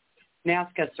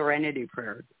NAASCA Serenity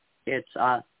Prayer. It's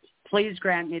please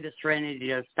grant me the serenity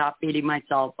to stop beating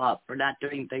myself up for not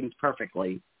doing things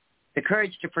perfectly, the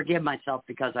courage to forgive myself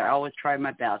because I always try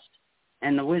my best,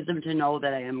 and the wisdom to know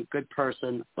that I am a good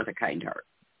person with a kind heart.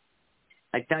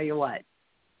 I tell you what,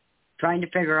 trying to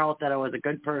figure out that I was a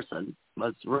good person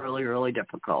was really, really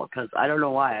difficult because I don't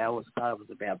know why I always thought I was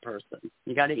a bad person.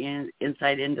 You got any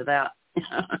insight into that?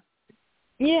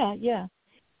 Yeah.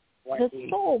 The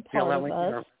soul part of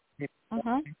us.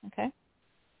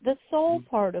 The soul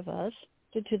part of us,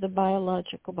 due to the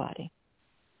biological body.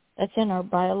 That's in our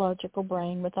biological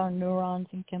brain with our neurons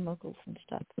and chemicals and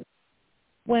stuff.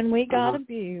 When we got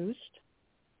abused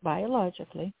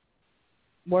biologically,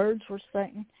 words were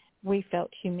certain. We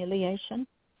felt humiliation.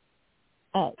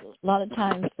 A lot of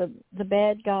times the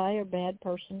bad guy or bad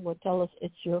person would tell us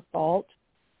it's your fault.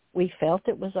 We felt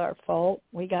it was our fault.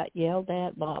 We got yelled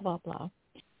at, blah, blah, blah.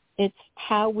 It's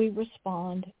how we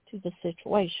respond to the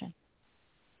situation.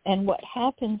 And what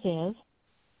happens is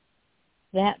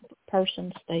that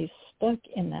person stays stuck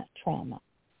in that trauma.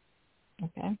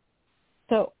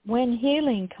 So when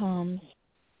healing comes,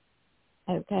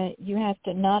 you have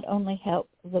to not only help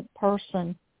the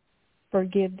person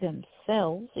forgive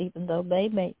themselves, even though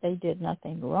they did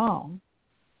nothing wrong,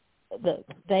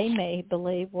 they may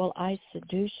believe, well, I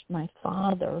seduced my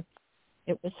father.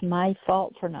 It was my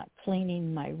fault for not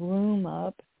cleaning my room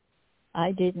up.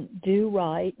 I didn't do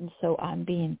right, and so I'm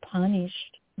being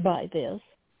punished by this.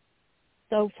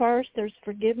 So first, there's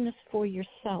forgiveness for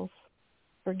yourself,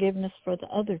 forgiveness for the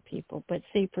other people. But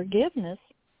see, forgiveness,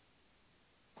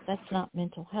 that's not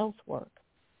mental health work.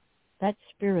 That's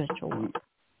spiritual work.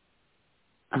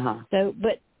 So,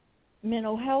 but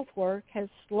mental health work has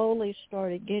slowly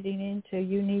started getting into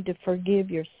you need to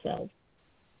forgive yourself,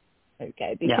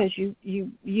 okay, because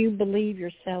you believe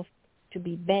yourself to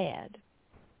be bad.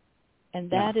 And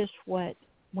that is what,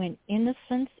 when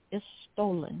innocence is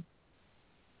stolen,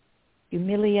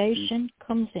 humiliation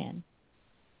comes in.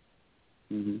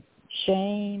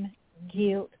 Shame,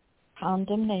 guilt,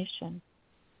 condemnation,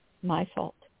 my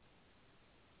fault.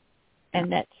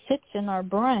 And that sits in our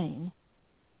brain,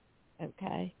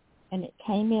 okay, and it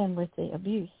came in with the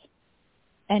abuse.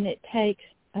 And it takes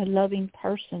a loving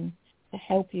person to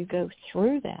help you go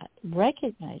through that,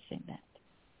 recognizing that.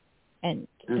 And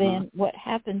then what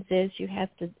happens is you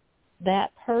have to,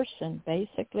 that person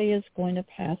basically is going to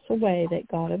pass away that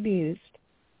got abused.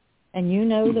 And you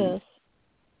know this,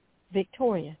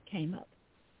 Victoria came up.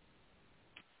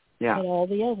 Yeah. But all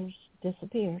the others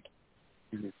disappeared.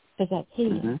 Because that's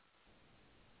healing.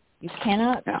 You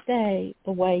cannot stay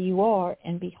the way you are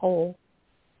and be whole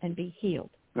and be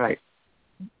healed. Right.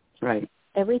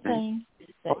 Everything.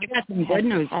 Well, we got some good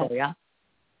news for you.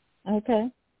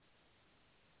 Okay.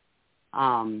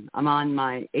 I'm on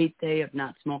my 8th day of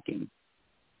not smoking.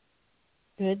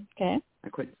 Good. Okay. I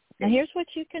quit. Now here's what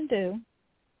you can do: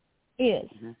 is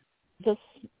the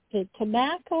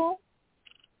tobacco,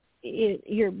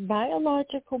 your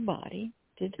biological body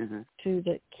to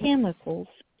the chemicals,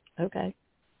 okay,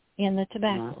 in the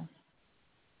tobacco.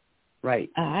 Right.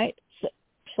 All right.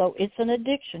 So it's an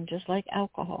addiction, just like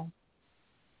alcohol.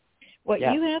 What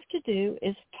you have to do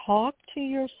is talk to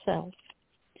yourself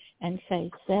and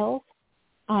say, self,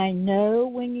 I know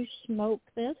when you smoke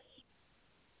this,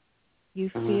 you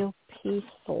feel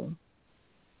peaceful.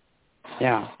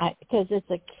 Yeah. Because it's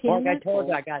a chemical. Like I told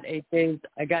you, I got 8 days.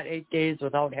 I got 8 days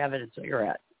without having a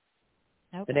cigarette.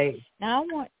 Okay. Today. Now I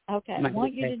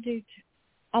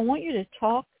want you to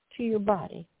talk to your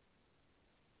body.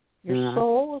 Your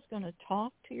soul is going to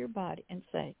talk to your body and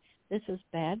say, this is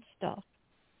bad stuff.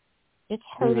 It's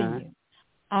hurting you.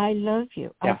 I love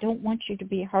you. I don't want you to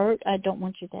be hurt. I don't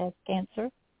want you to have cancer.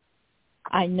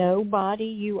 I know, body,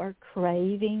 you are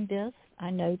craving this.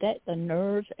 I know that, the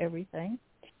nerves, everything.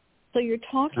 So you're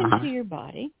talking to your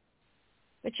body,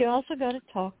 but you also got to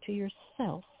talk to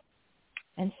yourself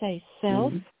and say,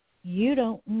 self, you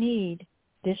don't need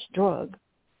this drug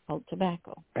called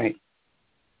tobacco. Right.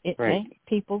 It makes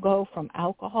people go from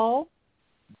alcohol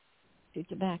to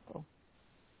tobacco.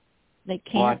 They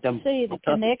can't see the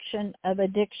connection of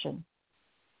addiction.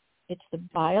 It's the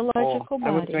biological body.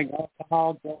 I was drinking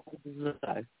alcohol.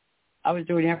 I was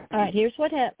doing everything. All right, here's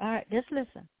what happened. All right, just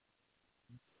listen.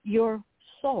 Your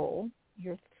soul,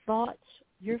 your thoughts,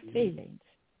 your feelings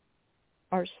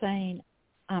are saying,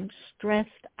 I'm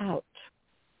stressed out.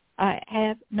 I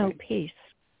have no peace.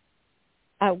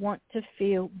 I want to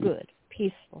feel good,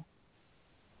 peaceful.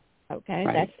 Okay,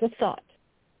 that's the thought.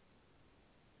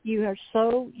 You are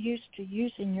so used to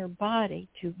using your body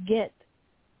to get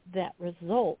that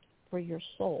result for your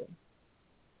soul.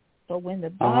 So when the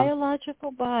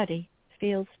biological body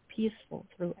feels peaceful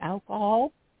through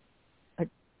alcohol,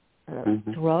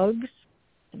 drugs,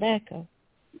 tobacco,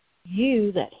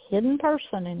 you, that hidden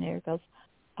person in there, goes,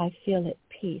 I feel at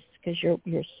peace, because your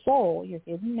soul, your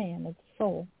hidden man of the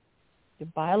soul, your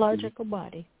biological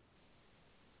body,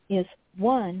 is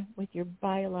one with your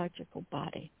biological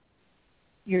body.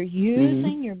 You're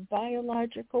using your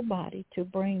biological body to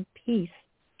bring peace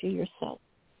to yourself.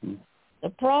 The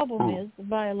problem is the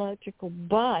biological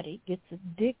body gets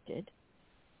addicted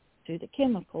to the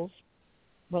chemicals,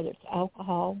 whether it's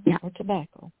alcohol or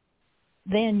tobacco.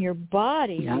 Then your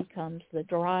body becomes the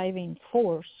driving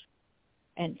force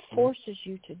and forces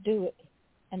you to do it,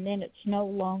 and then it's no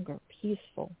longer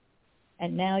peaceful.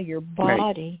 And now your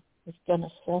body is going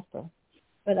to suffer.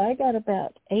 But I got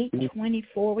about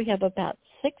 8:24. We have about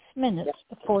 6 minutes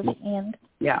before the end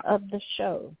of the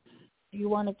show. Do you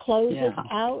want to close this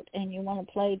out and you want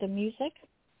to play the music?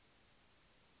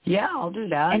 Yeah, I'll do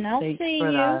that. And I'll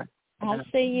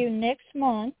see you next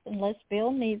month, unless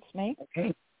Bill needs me,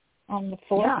 on the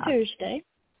 4th Tuesday.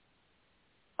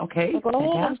 Okay. So go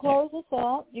ahead and close us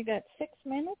out. You got 6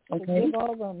 minutes to give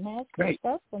all the nasty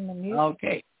stuff and the music.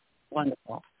 Okay.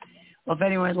 Wonderful. Well, if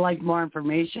anyone would like more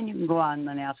information, you can go on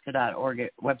the NAASCA.org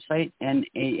website,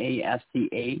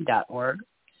 NAASCA.org.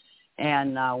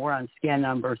 and we're on scan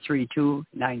number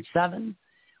 3297,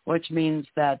 which means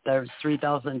that there's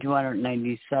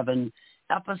 3,297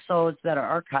 episodes that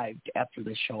are archived after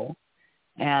the show,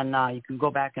 and you can go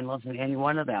back and listen to any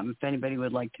one of them if anybody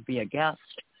would like to be a guest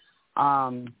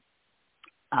on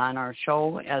our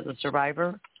show as a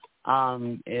survivor.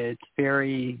 It's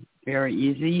very, very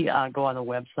easy. Go on the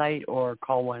website or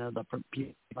call one of the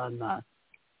people on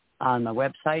the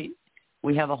website.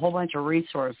 We have a whole bunch of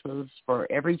resources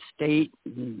for every state,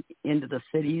 into the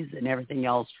cities and everything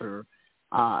else for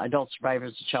adult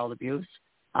survivors of child abuse.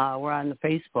 We're on the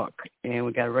Facebook, and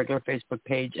we've got a regular Facebook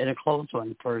page and a closed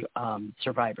one for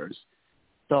survivors.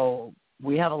 So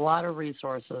we have a lot of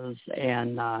resources,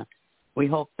 and we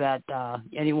hope that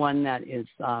anyone that is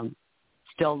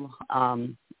still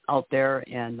out there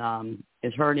and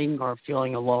is hurting or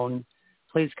feeling alone,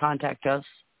 please contact us.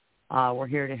 We're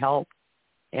here to help,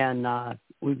 and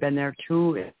we've been there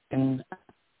too. And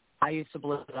I used to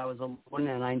believe that I was alone,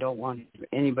 and I don't want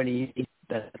anybody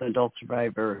that's an adult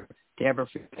survivor to ever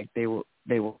feel like they will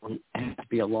have to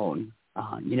be alone.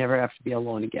 You never have to be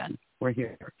alone again. We're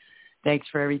here. Thanks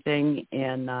for everything,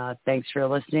 and thanks for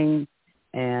listening.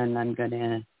 And I'm going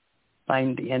to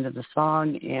find the end of the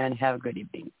song, and have a good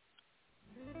evening.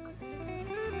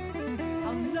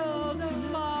 I'll know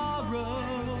tomorrow,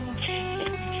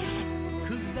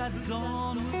 'cause that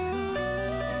dawn will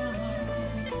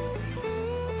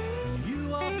come.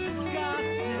 You are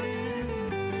forgotten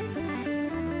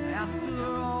after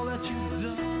all that you've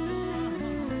done.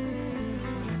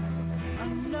 I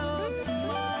know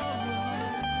tomorrow,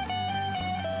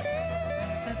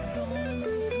 that dawn will come.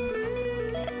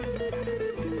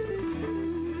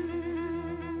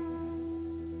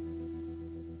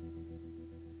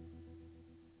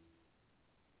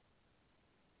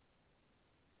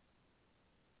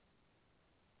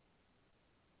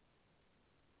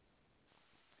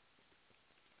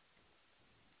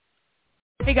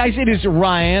 Hey guys, it is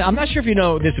Ryan. I'm not sure if you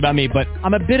know this about me, but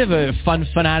I'm a bit of a fun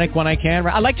fanatic when I can.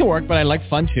 I like to work, but I like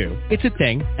fun too. It's a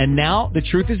thing. And now the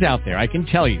truth is out there. I can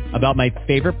tell you about my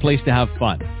favorite place to have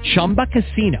fun. Chumba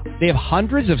Casino. They have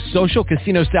hundreds of social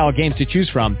casino style games to choose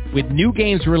from, with new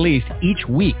games released each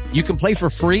week. You can play for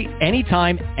free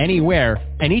anytime, anywhere,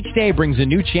 and each day brings a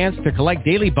new chance to collect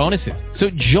daily bonuses. So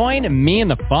join me in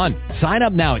the fun. Sign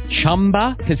up now at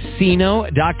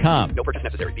ChumbaCasino.com. No purchase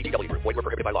necessary. VGW Group. Void where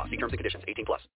prohibited by law. See terms and conditions. 18+.